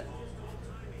that,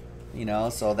 you know,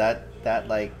 so that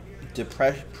like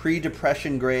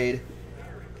pre-Depression grade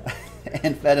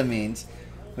amphetamines,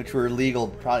 which were legal,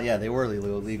 probably, yeah, they were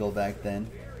legal back then.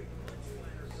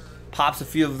 Pops a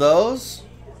few of those.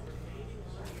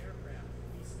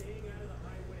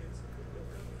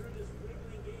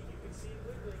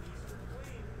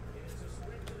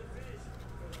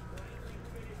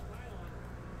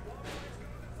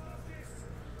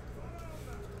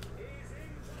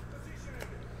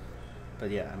 But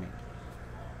yeah, I mean,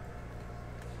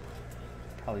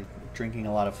 probably drinking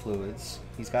a lot of fluids.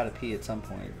 He's got to pee at some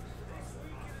point.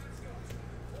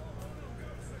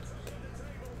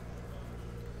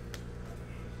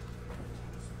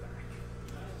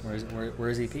 Where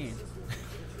is he peeing?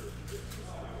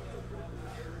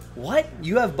 What?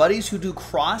 You have buddies who do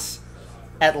cross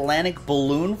Atlantic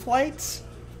balloon flights?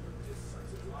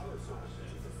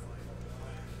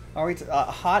 Are we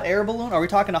hot air balloon? Are we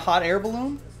talking a hot air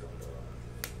balloon?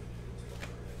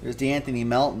 There's DeAnthony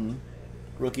Melton,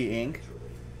 rookie ink.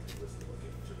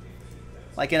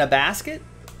 Like in a basket?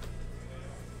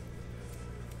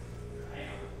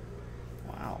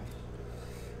 Wow.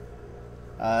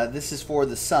 This is for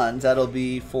the Suns. That'll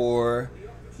be for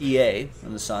EA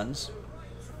and the Suns.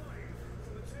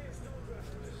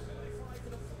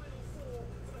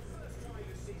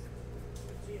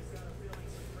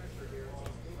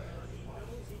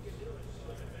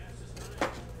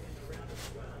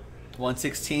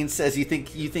 $116 says you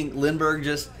think Lindbergh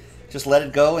just let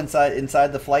it go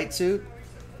inside the flight suit,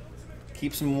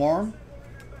 keeps him warm.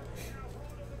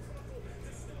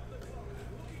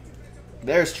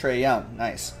 There's Trae Young,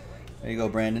 nice. There you go,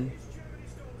 Brandon.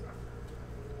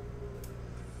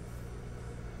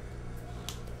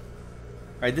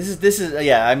 All right, this is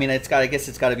yeah. I mean, I guess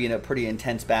it's got to be in a pretty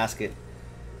intense basket,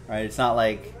 right? It's not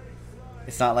like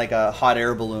a hot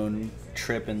air balloon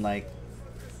trip in like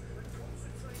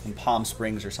from Palm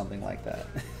Springs or something like that.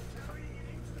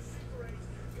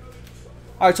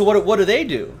 All right, so what do they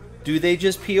do? Do they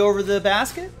just pee over the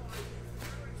basket?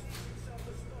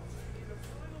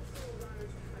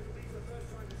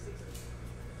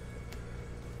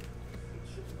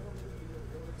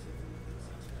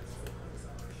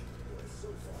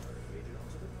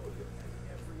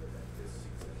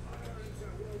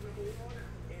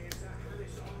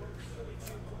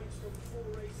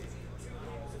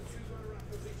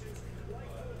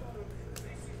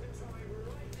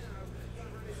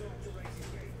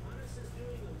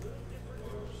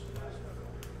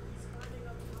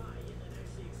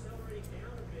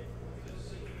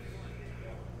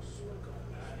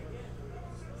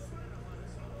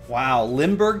 Wow,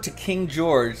 Limburg to King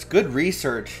George. Good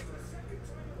research,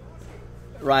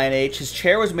 Ryan H. His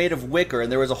chair was made of wicker, and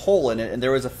there was a hole in it, and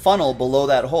there was a funnel below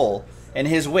that hole. And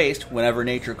his waste, whenever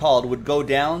nature called, would go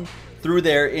down through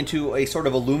there into a sort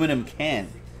of aluminum can.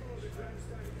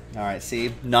 All right,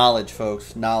 see? Knowledge,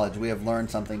 folks. Knowledge. We have learned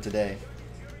something today.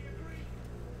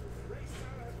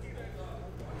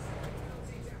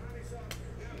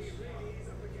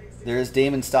 There's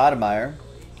Damon Stoudemire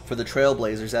for the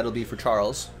Trailblazers. That'll be for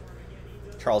Charles.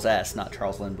 Charles S., not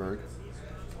Charles Lindbergh.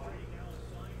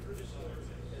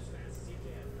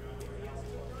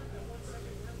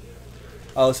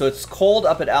 Oh, so it's cold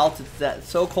up at altitude.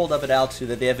 So cold up at altitude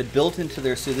that they have it built into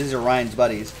their suit. These are Ryan's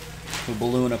buddies who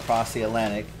balloon across the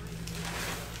Atlantic.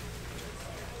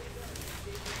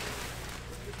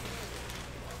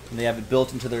 And they have it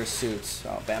built into their suits.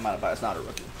 Oh, Bam Adebayo's not a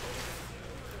rookie.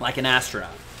 Like an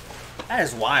astronaut. That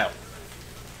is wild.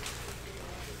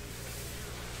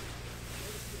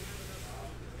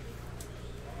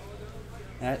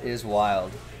 That is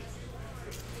wild.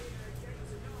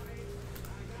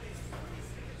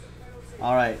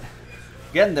 All right.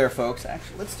 Getting there, folks.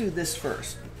 Actually, let's do this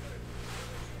first.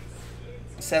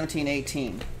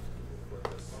 1718.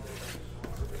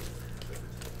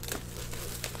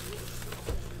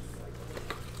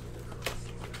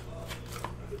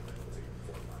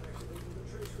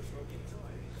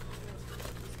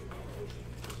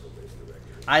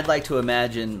 I'd like to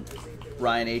imagine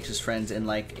Ryan H's friends in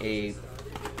like a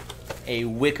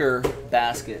wicker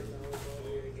basket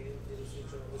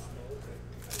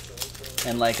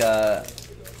and like a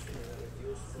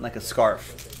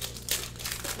scarf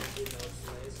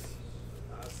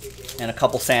and a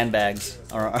couple sandbags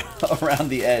around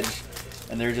the edge,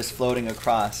 and they're just floating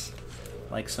across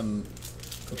like some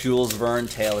Jules Verne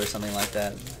tale or something like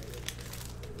that.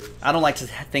 I don't like to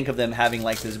think of them having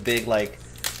like this big like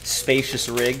spacious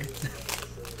rig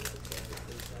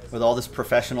with all this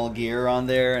professional gear on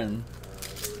there and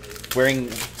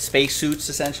wearing space suits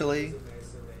essentially.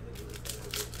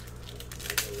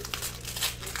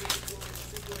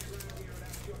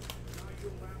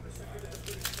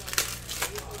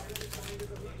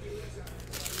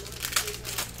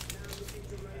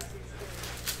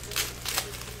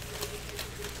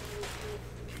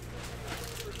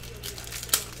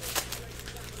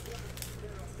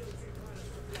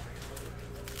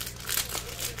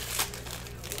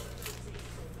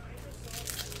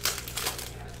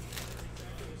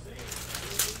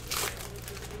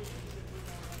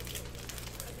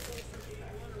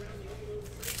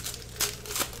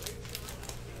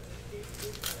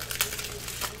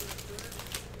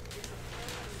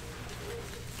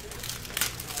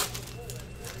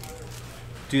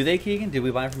 Do they, Keegan? Did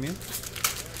we buy from you?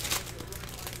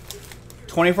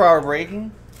 24-hour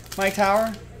breaking, Mike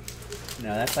Tower?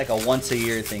 No, that's like a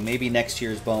once-a-year thing. Maybe next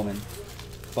year's Bowman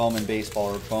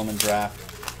baseball or Bowman draft.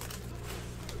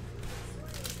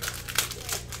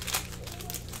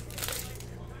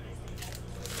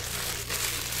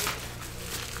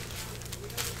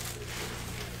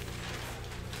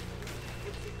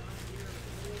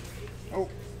 Oh,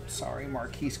 sorry,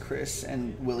 Marquise Chris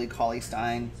and Willie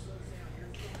Cauley-Stein.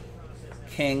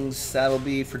 Kings, that'll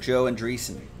be for Joe and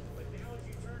Dreesen.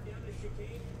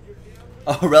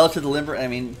 Oh, relative to Limber, I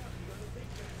mean,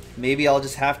 maybe I'll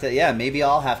just have to, yeah, maybe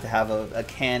I'll have to have a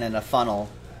can and a funnel.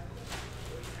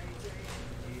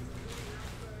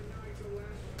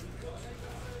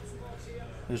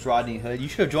 There's Rodney Hood. You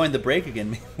should have joined the break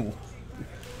again.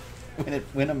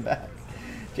 Win him back.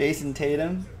 Jason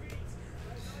Tatum.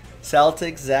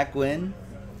 Celtics, Zach Gwynn.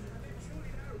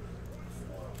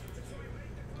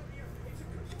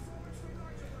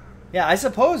 Yeah, I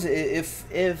suppose if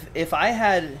I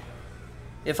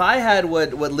had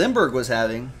what Lindbergh was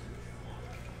having,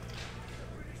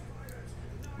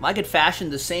 I could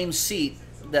fashion the same seat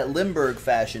that Lindbergh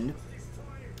fashioned.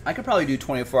 I could probably do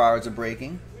 24 hours of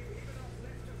breaking.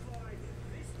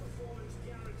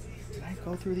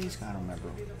 go through these? I don't remember.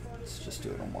 Let's just do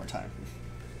it one more time.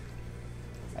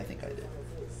 I think I did.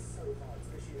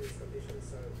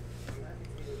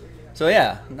 So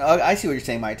yeah, I see what you're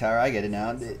saying, Mike Tower. I get it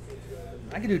now.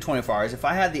 I could do 24 hours. If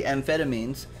I had the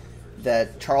amphetamines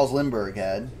that Charles Lindbergh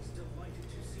had,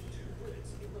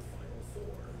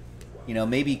 you know,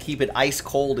 maybe keep it ice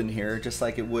cold in here, just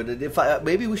like it would.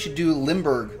 Maybe we should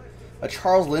do a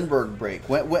Charles Lindbergh break.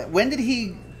 When did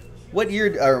he? What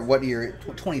year?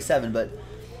 27. But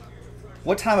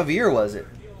what time of year was it?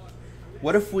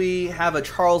 What if we have a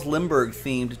Charles Lindbergh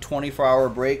themed 24-hour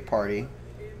break party,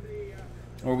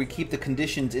 where we keep the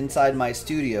conditions inside my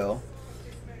studio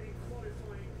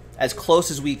as close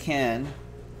as we can.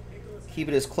 Keep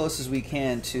it as close as we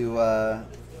can to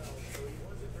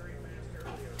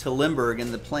Lindbergh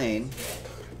in the plane.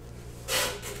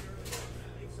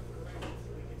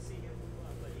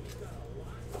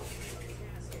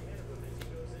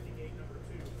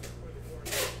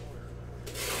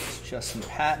 It's Justin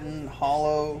Patton,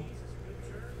 hollow.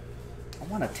 I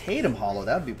want a Tatum hollow.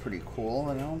 That would be pretty cool.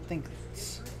 I don't think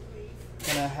it's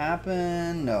gonna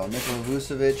happen. No, Nikola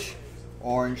Vucevic,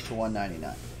 orange to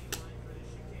 199.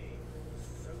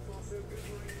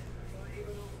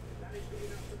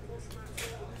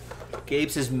 Gabe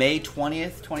says May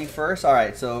 20th, 21st. All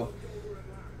right, so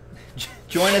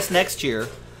join us next year,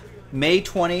 May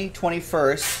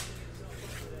 21st.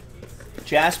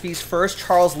 JASPY'S first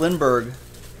Charles Lindbergh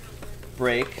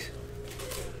break,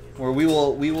 where we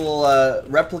will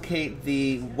replicate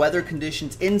the weather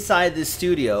conditions inside this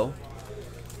studio.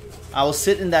 I will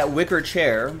sit in that wicker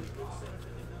chair.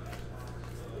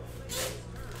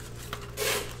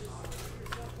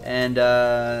 And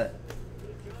yeah.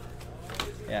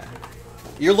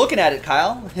 You're looking at it,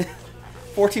 Kyle.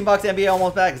 $14 NBA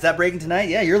almost back. Is that breaking tonight?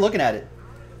 Yeah, you're looking at it.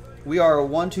 We are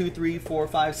 1, 2, 3, 4,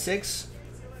 5, 6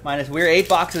 minus. We're 8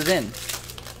 boxes in.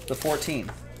 The 14.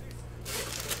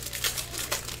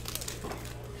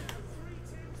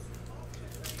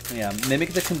 Yeah,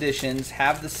 mimic the conditions.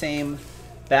 Have the same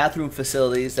bathroom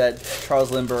facilities that Charles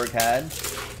Lindbergh had.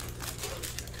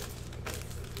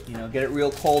 You know, get it real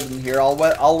cold in here.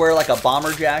 I'll wear like a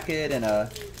bomber jacket and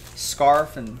a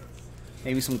scarf and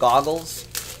maybe some goggles.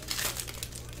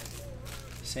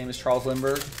 Same as Charles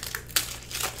Lindbergh.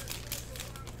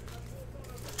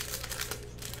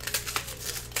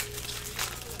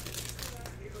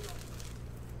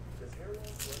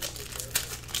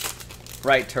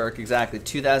 Right, Turk, exactly.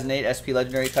 2008 SP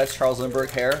Legendary Cuts, Charles Lindbergh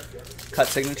hair, cut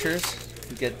signatures.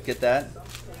 Get that.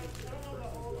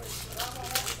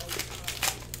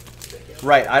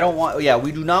 Right, I don't want. Yeah,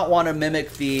 we do not want to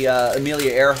mimic the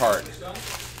Amelia Earhart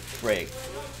break.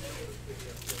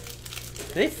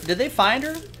 Did they find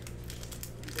her?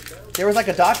 There was like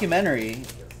a documentary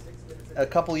a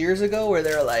couple years ago where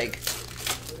they're like,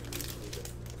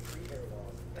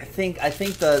 I think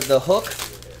the hook,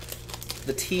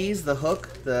 the tease, the hook,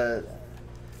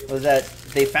 was that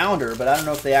they found her, but I don't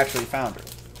know if they actually found her.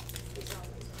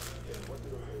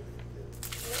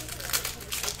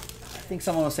 I think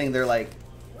someone was saying they're like,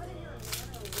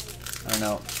 I don't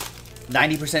know,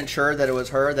 90% sure that it was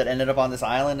her that ended up on this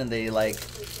island, and they like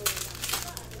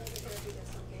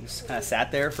just kind of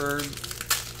sat there for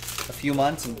a few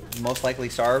months and most likely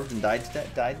starved and died.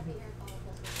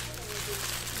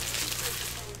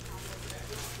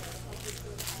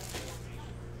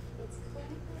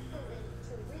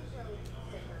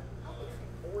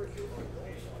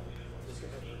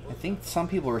 I think some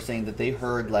people were saying that they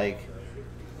heard like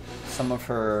some of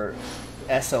her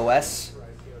SOS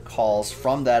calls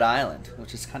from that island,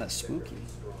 which is kind of spooky.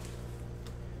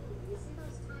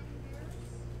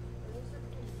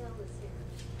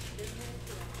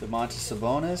 DeMontis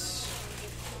Sabonis,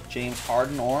 James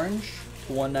Harden orange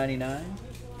to 199.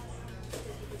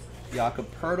 Jakob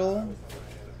Poeltl,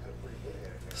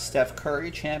 Steph Curry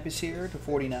champions here to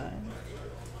 49.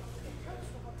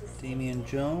 Damian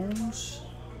Jones.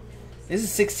 This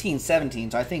is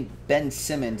 16-17, so I think Ben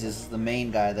Simmons is the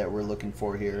main guy that we're looking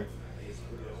for here.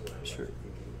 Sure.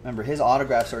 Remember, his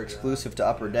autographs are exclusive to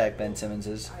Upper Deck, Ben Simmons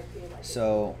is.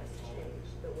 So,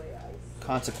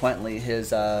 consequently, his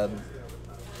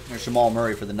there's Jamal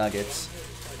Murray for the Nuggets,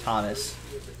 Thomas.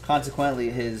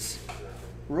 Consequently, his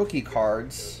rookie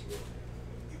cards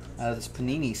out of this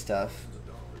Panini stuff,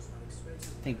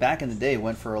 I think back in the day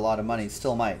went for a lot of money.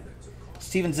 Still might.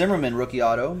 Steven Zimmerman rookie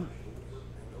auto.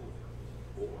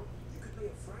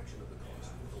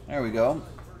 There we go.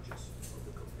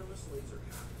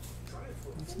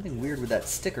 Something weird with that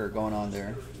sticker going on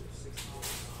there.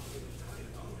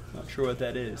 Not sure what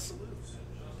that is.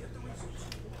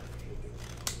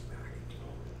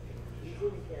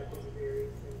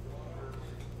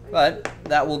 But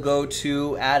that will go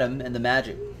to Adam and the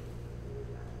Magic.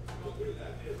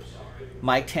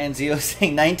 Mike Tanzio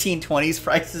saying 1920s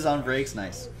prices on breaks.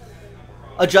 Nice.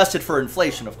 Adjusted for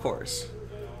inflation, of course.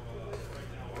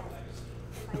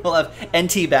 We'll have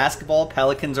NT basketball.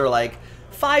 Pelicans are like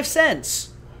 5 cents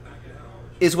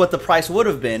is what the price would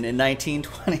have been in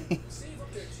 1920.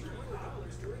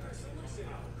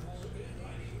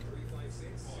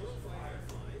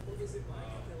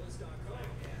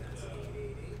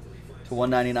 To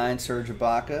 199, Serge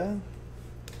Ibaka.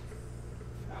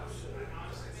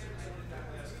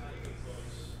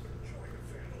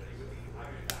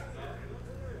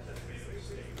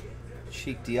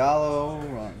 Cheek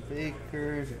Diallo, Ron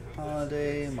Baker,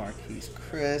 Holiday, Marquise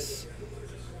Chris,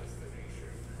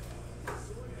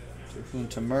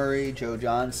 Hunter Murray, Joe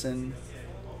Johnson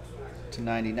to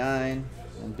 99,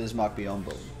 and Bismack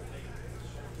Biyombo.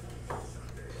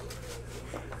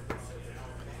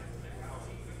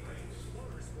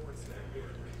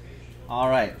 All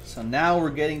right, so now we're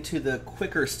getting to the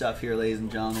quicker stuff here, ladies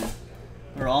and gentlemen.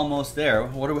 We're almost there.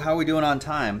 How are we doing on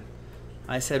time?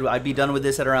 I said I'd be done with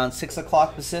this at around 6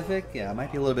 o'clock Pacific. Yeah, it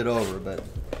might be a little bit over, but I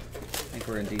think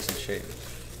we're in decent shape.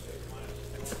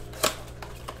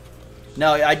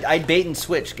 No, I'd bait and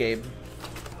switch, Gabe.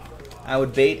 I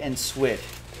would bait and switch.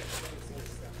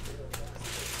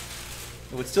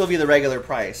 It would still be the regular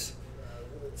price.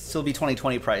 It'd still be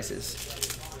 2020 prices.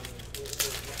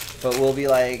 But we'll be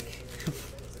like...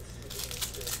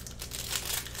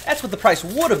 That's what the price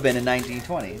would have been in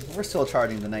 1920. We're still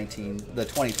charging the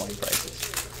 2020 prices.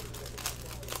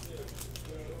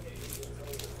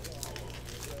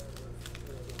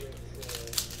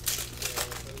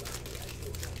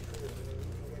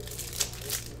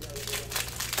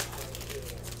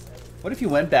 What if you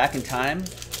went back in time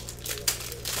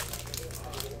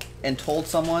and told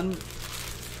someone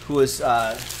who was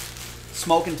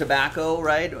smoking tobacco,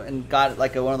 right, and got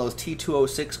like one of those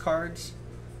T206 cards?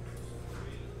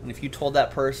 And if you told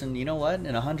that person, you know what,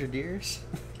 in 100 years,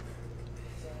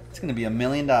 it's going to be $1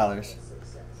 million. The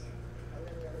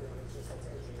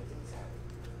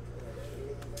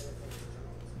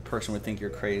person would think you're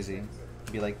crazy.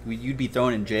 You'd be like, you'd be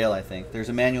thrown in jail, I think. There's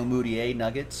Emmanuel Mudiay,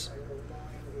 Nuggets.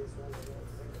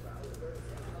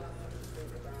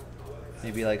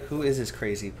 They'd be like, who is this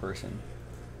crazy person?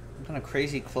 What kind of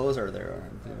crazy clothes are they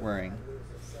wearing?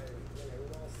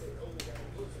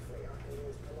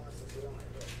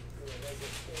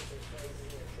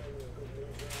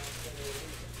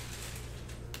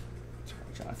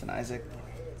 Jonathan Isaac.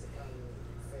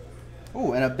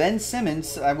 Oh, and a Ben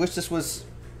Simmons. I wish this was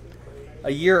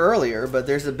a year earlier, but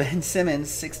there's a Ben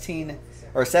Simmons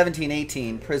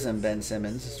 17-18 Prism Ben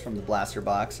Simmons. It's from the blaster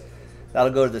box.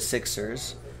 That'll go to the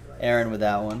Sixers. Aaron with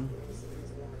that one.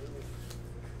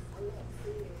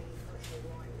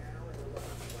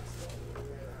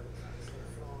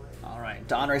 All right,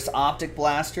 Donruss Optic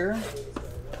Blaster.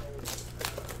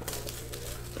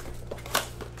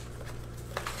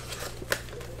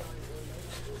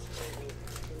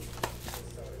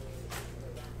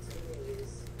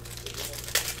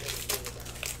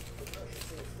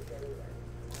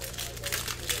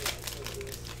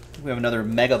 We have another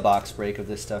mega box break of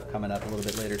this stuff coming up a little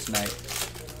bit later tonight.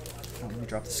 Oh, let me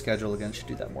drop the schedule again. Should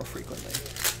do that more frequently.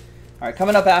 All right,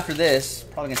 coming up after this,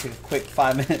 probably going to take a quick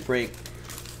 5-minute break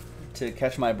to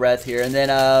catch my breath here. And then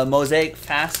Mosaic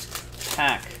Fast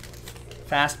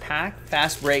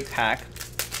Break Pack.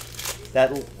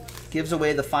 That gives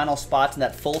away the final spots in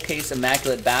that full case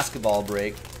Immaculate Basketball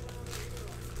break.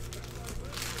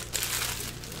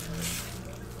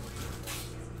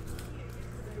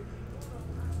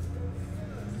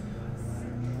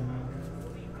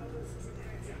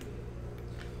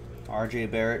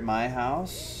 RJ Barrett, my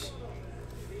house.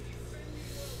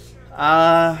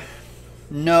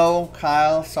 No,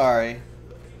 Kyle, sorry.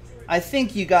 I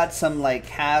think you got some like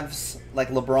Cavs, like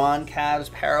LeBron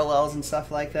Cavs parallels and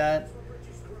stuff like that.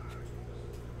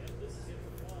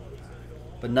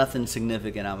 But nothing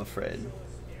significant, I'm afraid.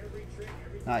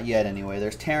 Not yet, anyway.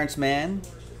 There's Terrence Mann,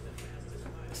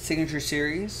 Signature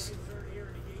Series.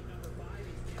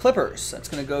 Clippers, that's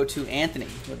going to go to Anthony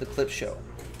with the Clip Show.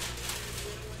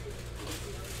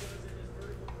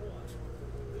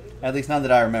 At least none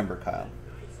that I remember, Kyle.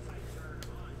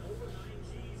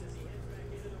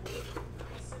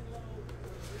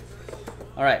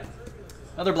 All right,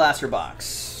 another blaster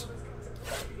box.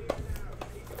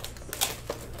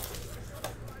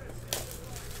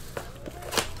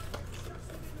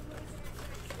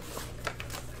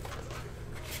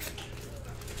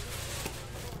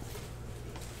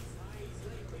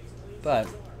 But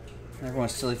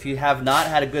everyone's still, if you have not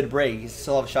had a good break, you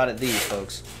still have a shot at these,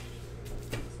 folks.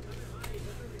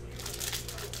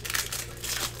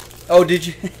 Oh, did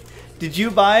you did you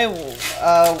buy?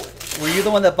 Were you the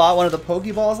one that bought one of the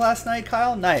Pokeballs last night,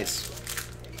 Kyle? Nice.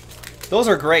 Those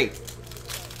are great.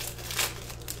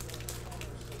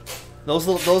 Those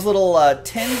little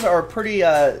tins are pretty.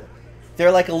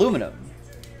 They're like aluminum.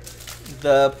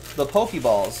 The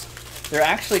Pokeballs, they're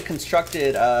actually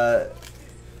constructed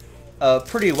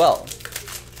pretty well.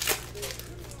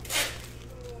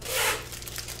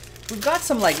 We've got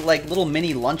some like little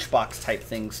mini lunchbox type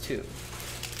things too.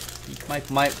 You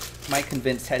might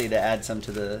convince Teddy to add some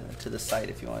to the site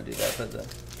if you want to do that. But the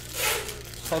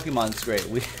Pokemon's great.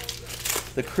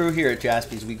 The crew here at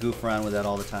JASPY'S, we goof around with that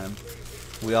all the time.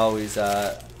 We always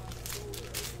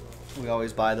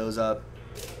buy those up.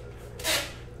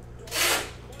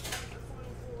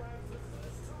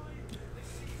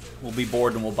 We'll be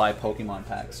bored and we'll buy Pokemon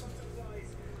packs.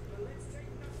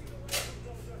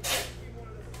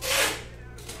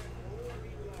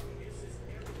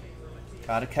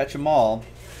 Gotta catch them all.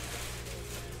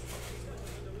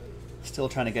 Still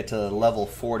trying to get to level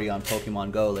 40 on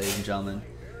Pokemon Go, ladies and gentlemen.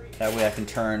 That way I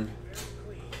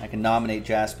can nominate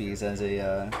JASPY'S as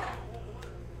a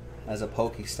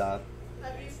Pokestop.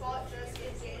 Have you fought Jesse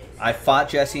and James? I fought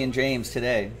Jesse and James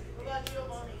today. What about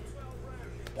Giovanni?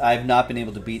 I've not been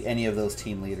able to beat any of those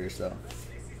team leaders though.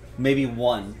 Maybe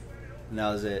one, and that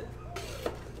was it.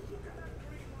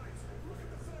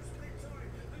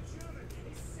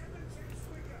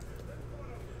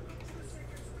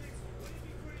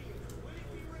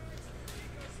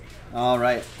 All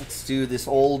right, let's do this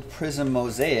old Prism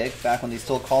Mosaic, back when they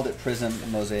still called it Prism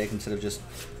Mosaic instead of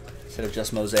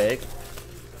just Mosaic.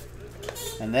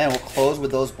 And then we'll close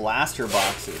with those blaster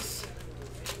boxes,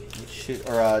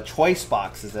 or choice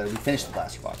boxes. That we finished the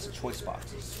blaster boxes, choice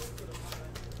boxes.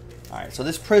 All right, so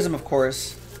this Prism, of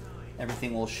course,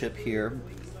 everything will ship here.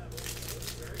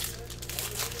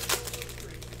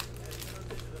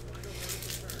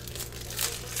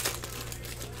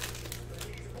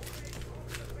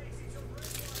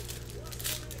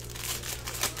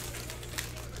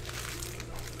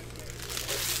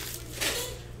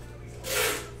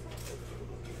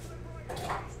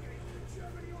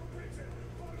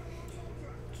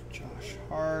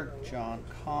 John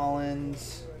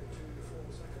Collins,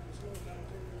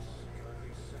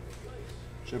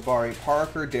 Jabari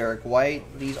Parker, Derek White.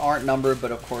 These aren't numbered,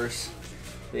 but of course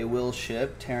they will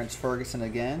ship. Terrence Ferguson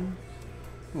again.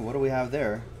 Ooh, what do we have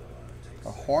there?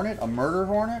 A Hornet? A Murder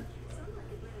Hornet?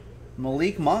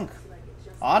 Malik Monk.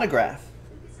 Autograph.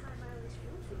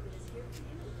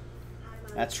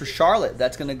 That's for Charlotte.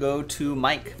 That's going to go to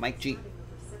Mike G.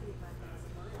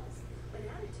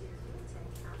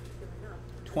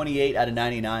 28 out of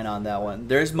 99 on that one.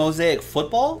 There's Mosaic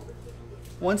Football.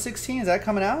 116. Is that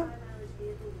coming out?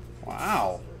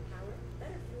 Wow.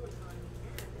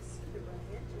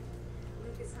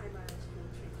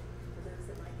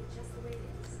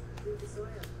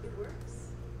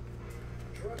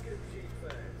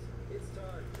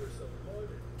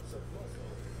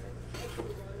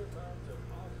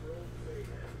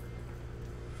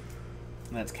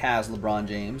 And that's Cavs LeBron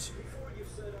James.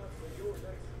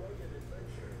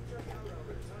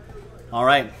 All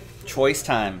right, choice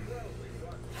time.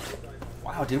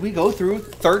 Wow, did we go through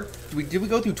did we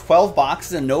go through 12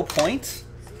 boxes and no points?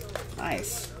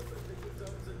 Nice.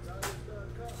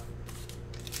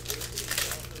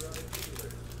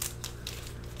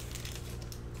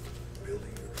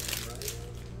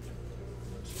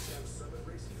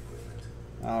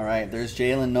 All right, there's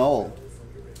Jalen Noel.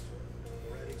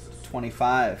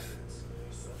 25.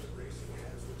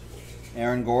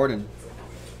 Aaron Gordon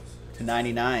to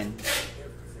 99.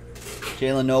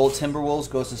 Jalen Noel Timberwolves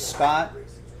goes to Scott.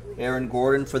 Aaron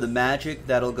Gordon for the Magic,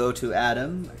 that'll go to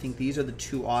Adam. I think these are the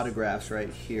two autographs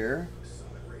right here.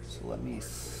 So let me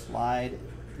slide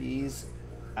these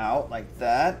out like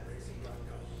that.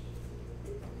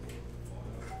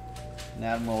 And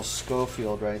Admiral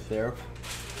Schofield right there.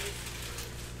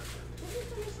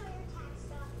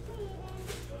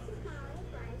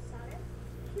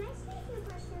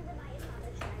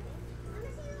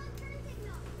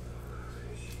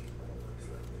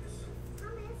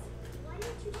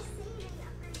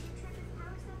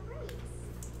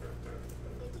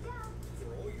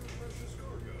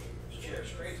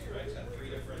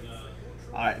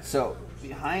 Alright, so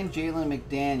behind Jalen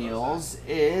McDaniels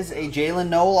is a Jalen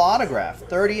Noel autograph.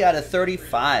 30 out of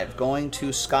 35 going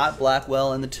to Scott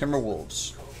Blackwell and the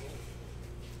Timberwolves.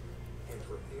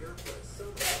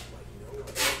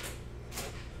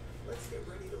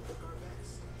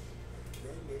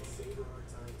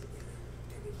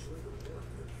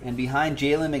 And behind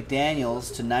Jalen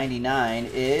McDaniels to 99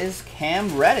 is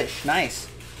Cam Reddish. Nice.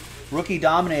 Rookie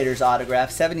Dominators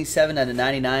autograph, 77 out of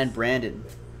 99, Brandon.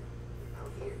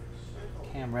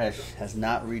 Cam Reddish has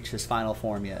not reached his final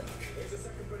form yet.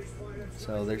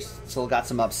 So there's still got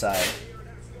some upside.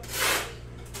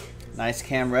 Nice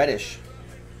Cam Reddish.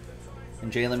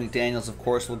 And Jalen McDaniels, of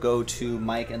course, will go to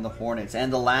Mike and the Hornets.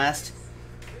 And the last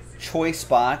choice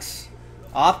box,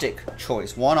 Optic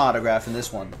Choice. One autograph in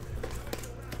this one.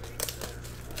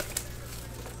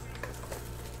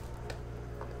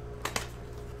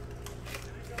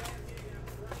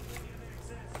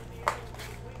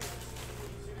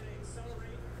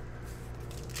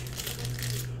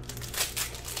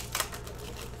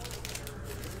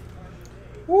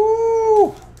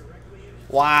 Woo!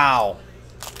 Wow.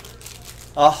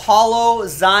 A hollow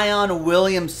Zion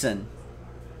Williamson.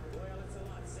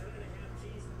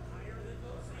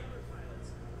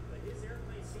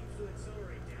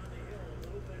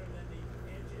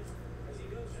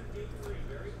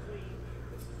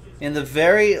 In the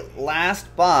very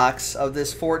last box of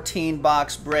this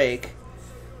 14-box break,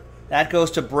 that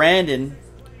goes to Brandon,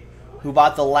 who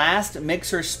bought the last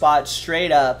mixer spot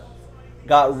straight up,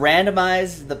 got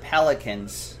randomized the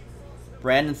Pelicans.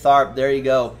 Brandon Tharp, there you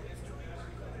go.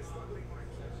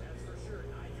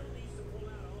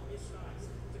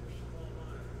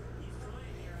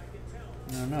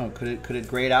 I don't know. Could it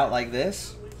grade out like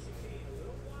this?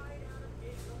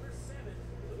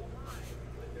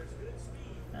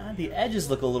 The edges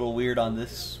look a little weird on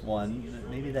this one.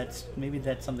 Maybe that's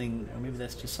something, or maybe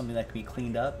that's just something that can be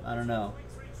cleaned up. I don't know.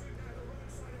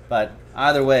 But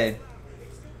either way,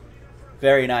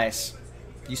 very nice.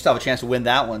 You still have a chance to win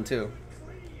that one too.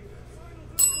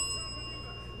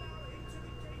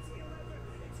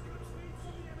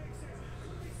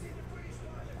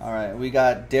 All right, we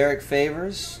got Derek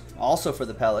Favors, also for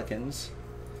the Pelicans.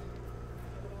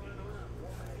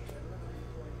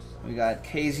 We got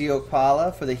KZ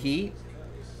Okpala for the Heat.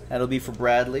 That'll be for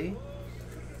Bradley.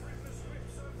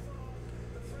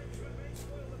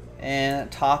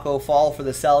 And Taco Fall for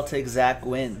the Celtics, Zach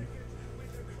Gwynn.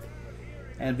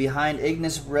 And behind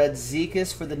Ignis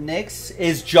Brazdeikis for the Knicks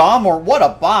is Ja Morant. What a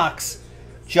box!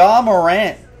 Ja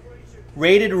Morant,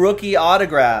 rated rookie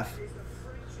autograph.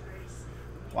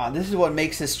 Wow, this is what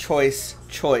makes this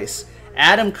choice.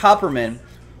 Adam Kupperman,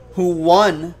 who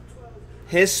won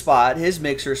his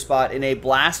mixer spot in a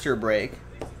blaster break,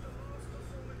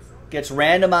 gets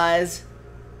randomized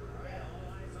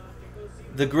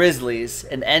the Grizzlies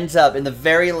and ends up in the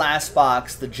very last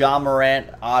box, the Ja Morant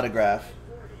autograph.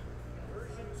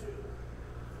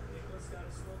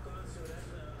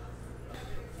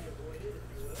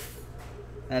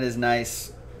 That is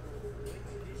nice.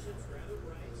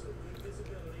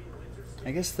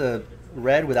 I guess the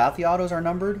red without the autos are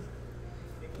numbered.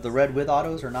 The red with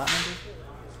autos are not numbered.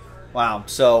 Wow,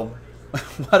 so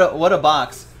what a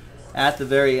box at the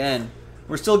very end.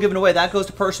 We're still giving away. That goes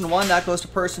to person 1, that goes to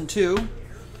person 2.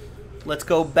 Let's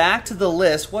go back to the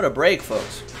list. What a break,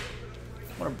 folks.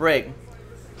 What a break.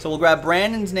 So we'll grab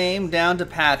Brandon's name down to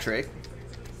Patrick.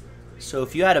 So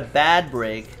if you had a bad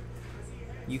break,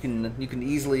 you can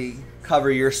easily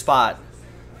cover your spot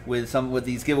with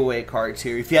these giveaway cards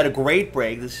here. If you had a great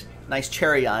break, this nice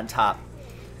cherry on top.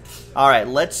 All right,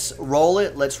 let's roll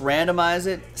it. Let's randomize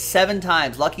it 7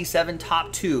 times. Lucky 7,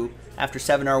 top 2 after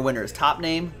 7 are winners. Top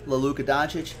name, Luka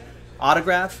Doncic.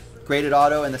 Autograph, graded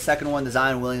auto, and the second one, the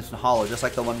Zion Williamson hollow, just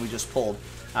like the one we just pulled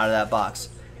out of that box.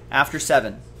 After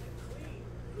 7.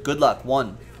 Good luck.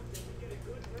 1,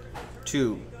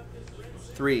 2,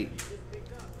 3,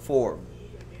 4,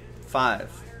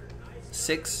 5,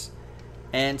 6,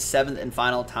 and 7th and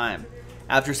final time.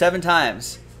 After 7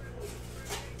 times,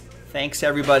 thanks to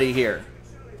everybody here.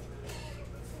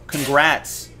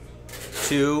 Congrats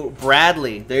to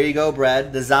Bradley. There you go,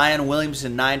 Brad. The Zion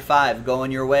Williamson 9.5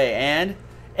 going your way. And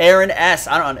Aaron S.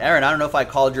 Aaron, I don't know if I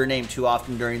called your name too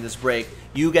often during this break.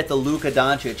 You get the Luka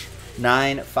Doncic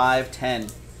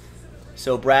 9.510.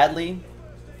 So Bradley,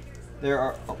 there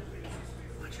are... Oh,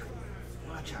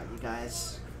 watch out, you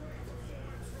guys.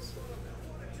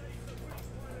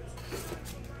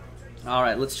 All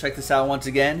right, let's check this out once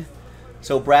again.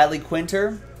 So Bradley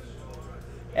Quinter,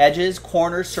 edges,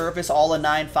 corners, surface, all a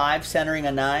 9.5, centering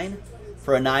a 9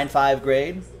 for a 9.5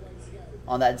 grade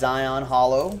on that Zion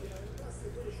hollow.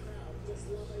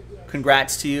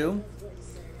 Congrats to you.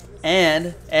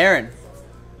 And Aaron,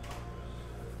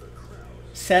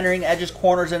 centering, edges,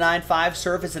 corners a 9.5,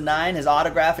 surface a 9, his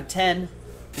autograph a 10.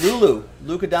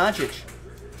 Luka Doncic.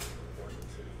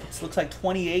 This looks like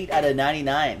 28 out of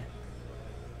 99.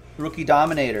 Rookie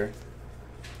Dominator.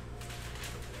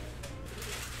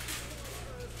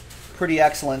 Pretty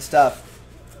excellent stuff.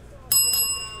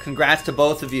 Congrats to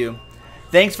both of you.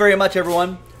 Thanks very much,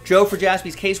 everyone. Joe for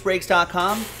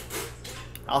JaspysCaseBreaks.com.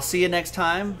 I'll see you next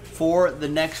time for the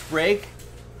next break.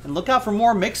 And look out for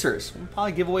more mixers. We'll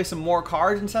probably give away some more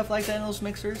cards and stuff like that in those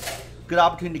mixers. Good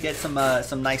opportunity to get some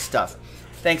nice stuff.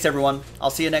 Thanks, everyone. I'll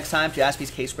see you next time.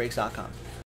 JaspysCaseBreaks.com.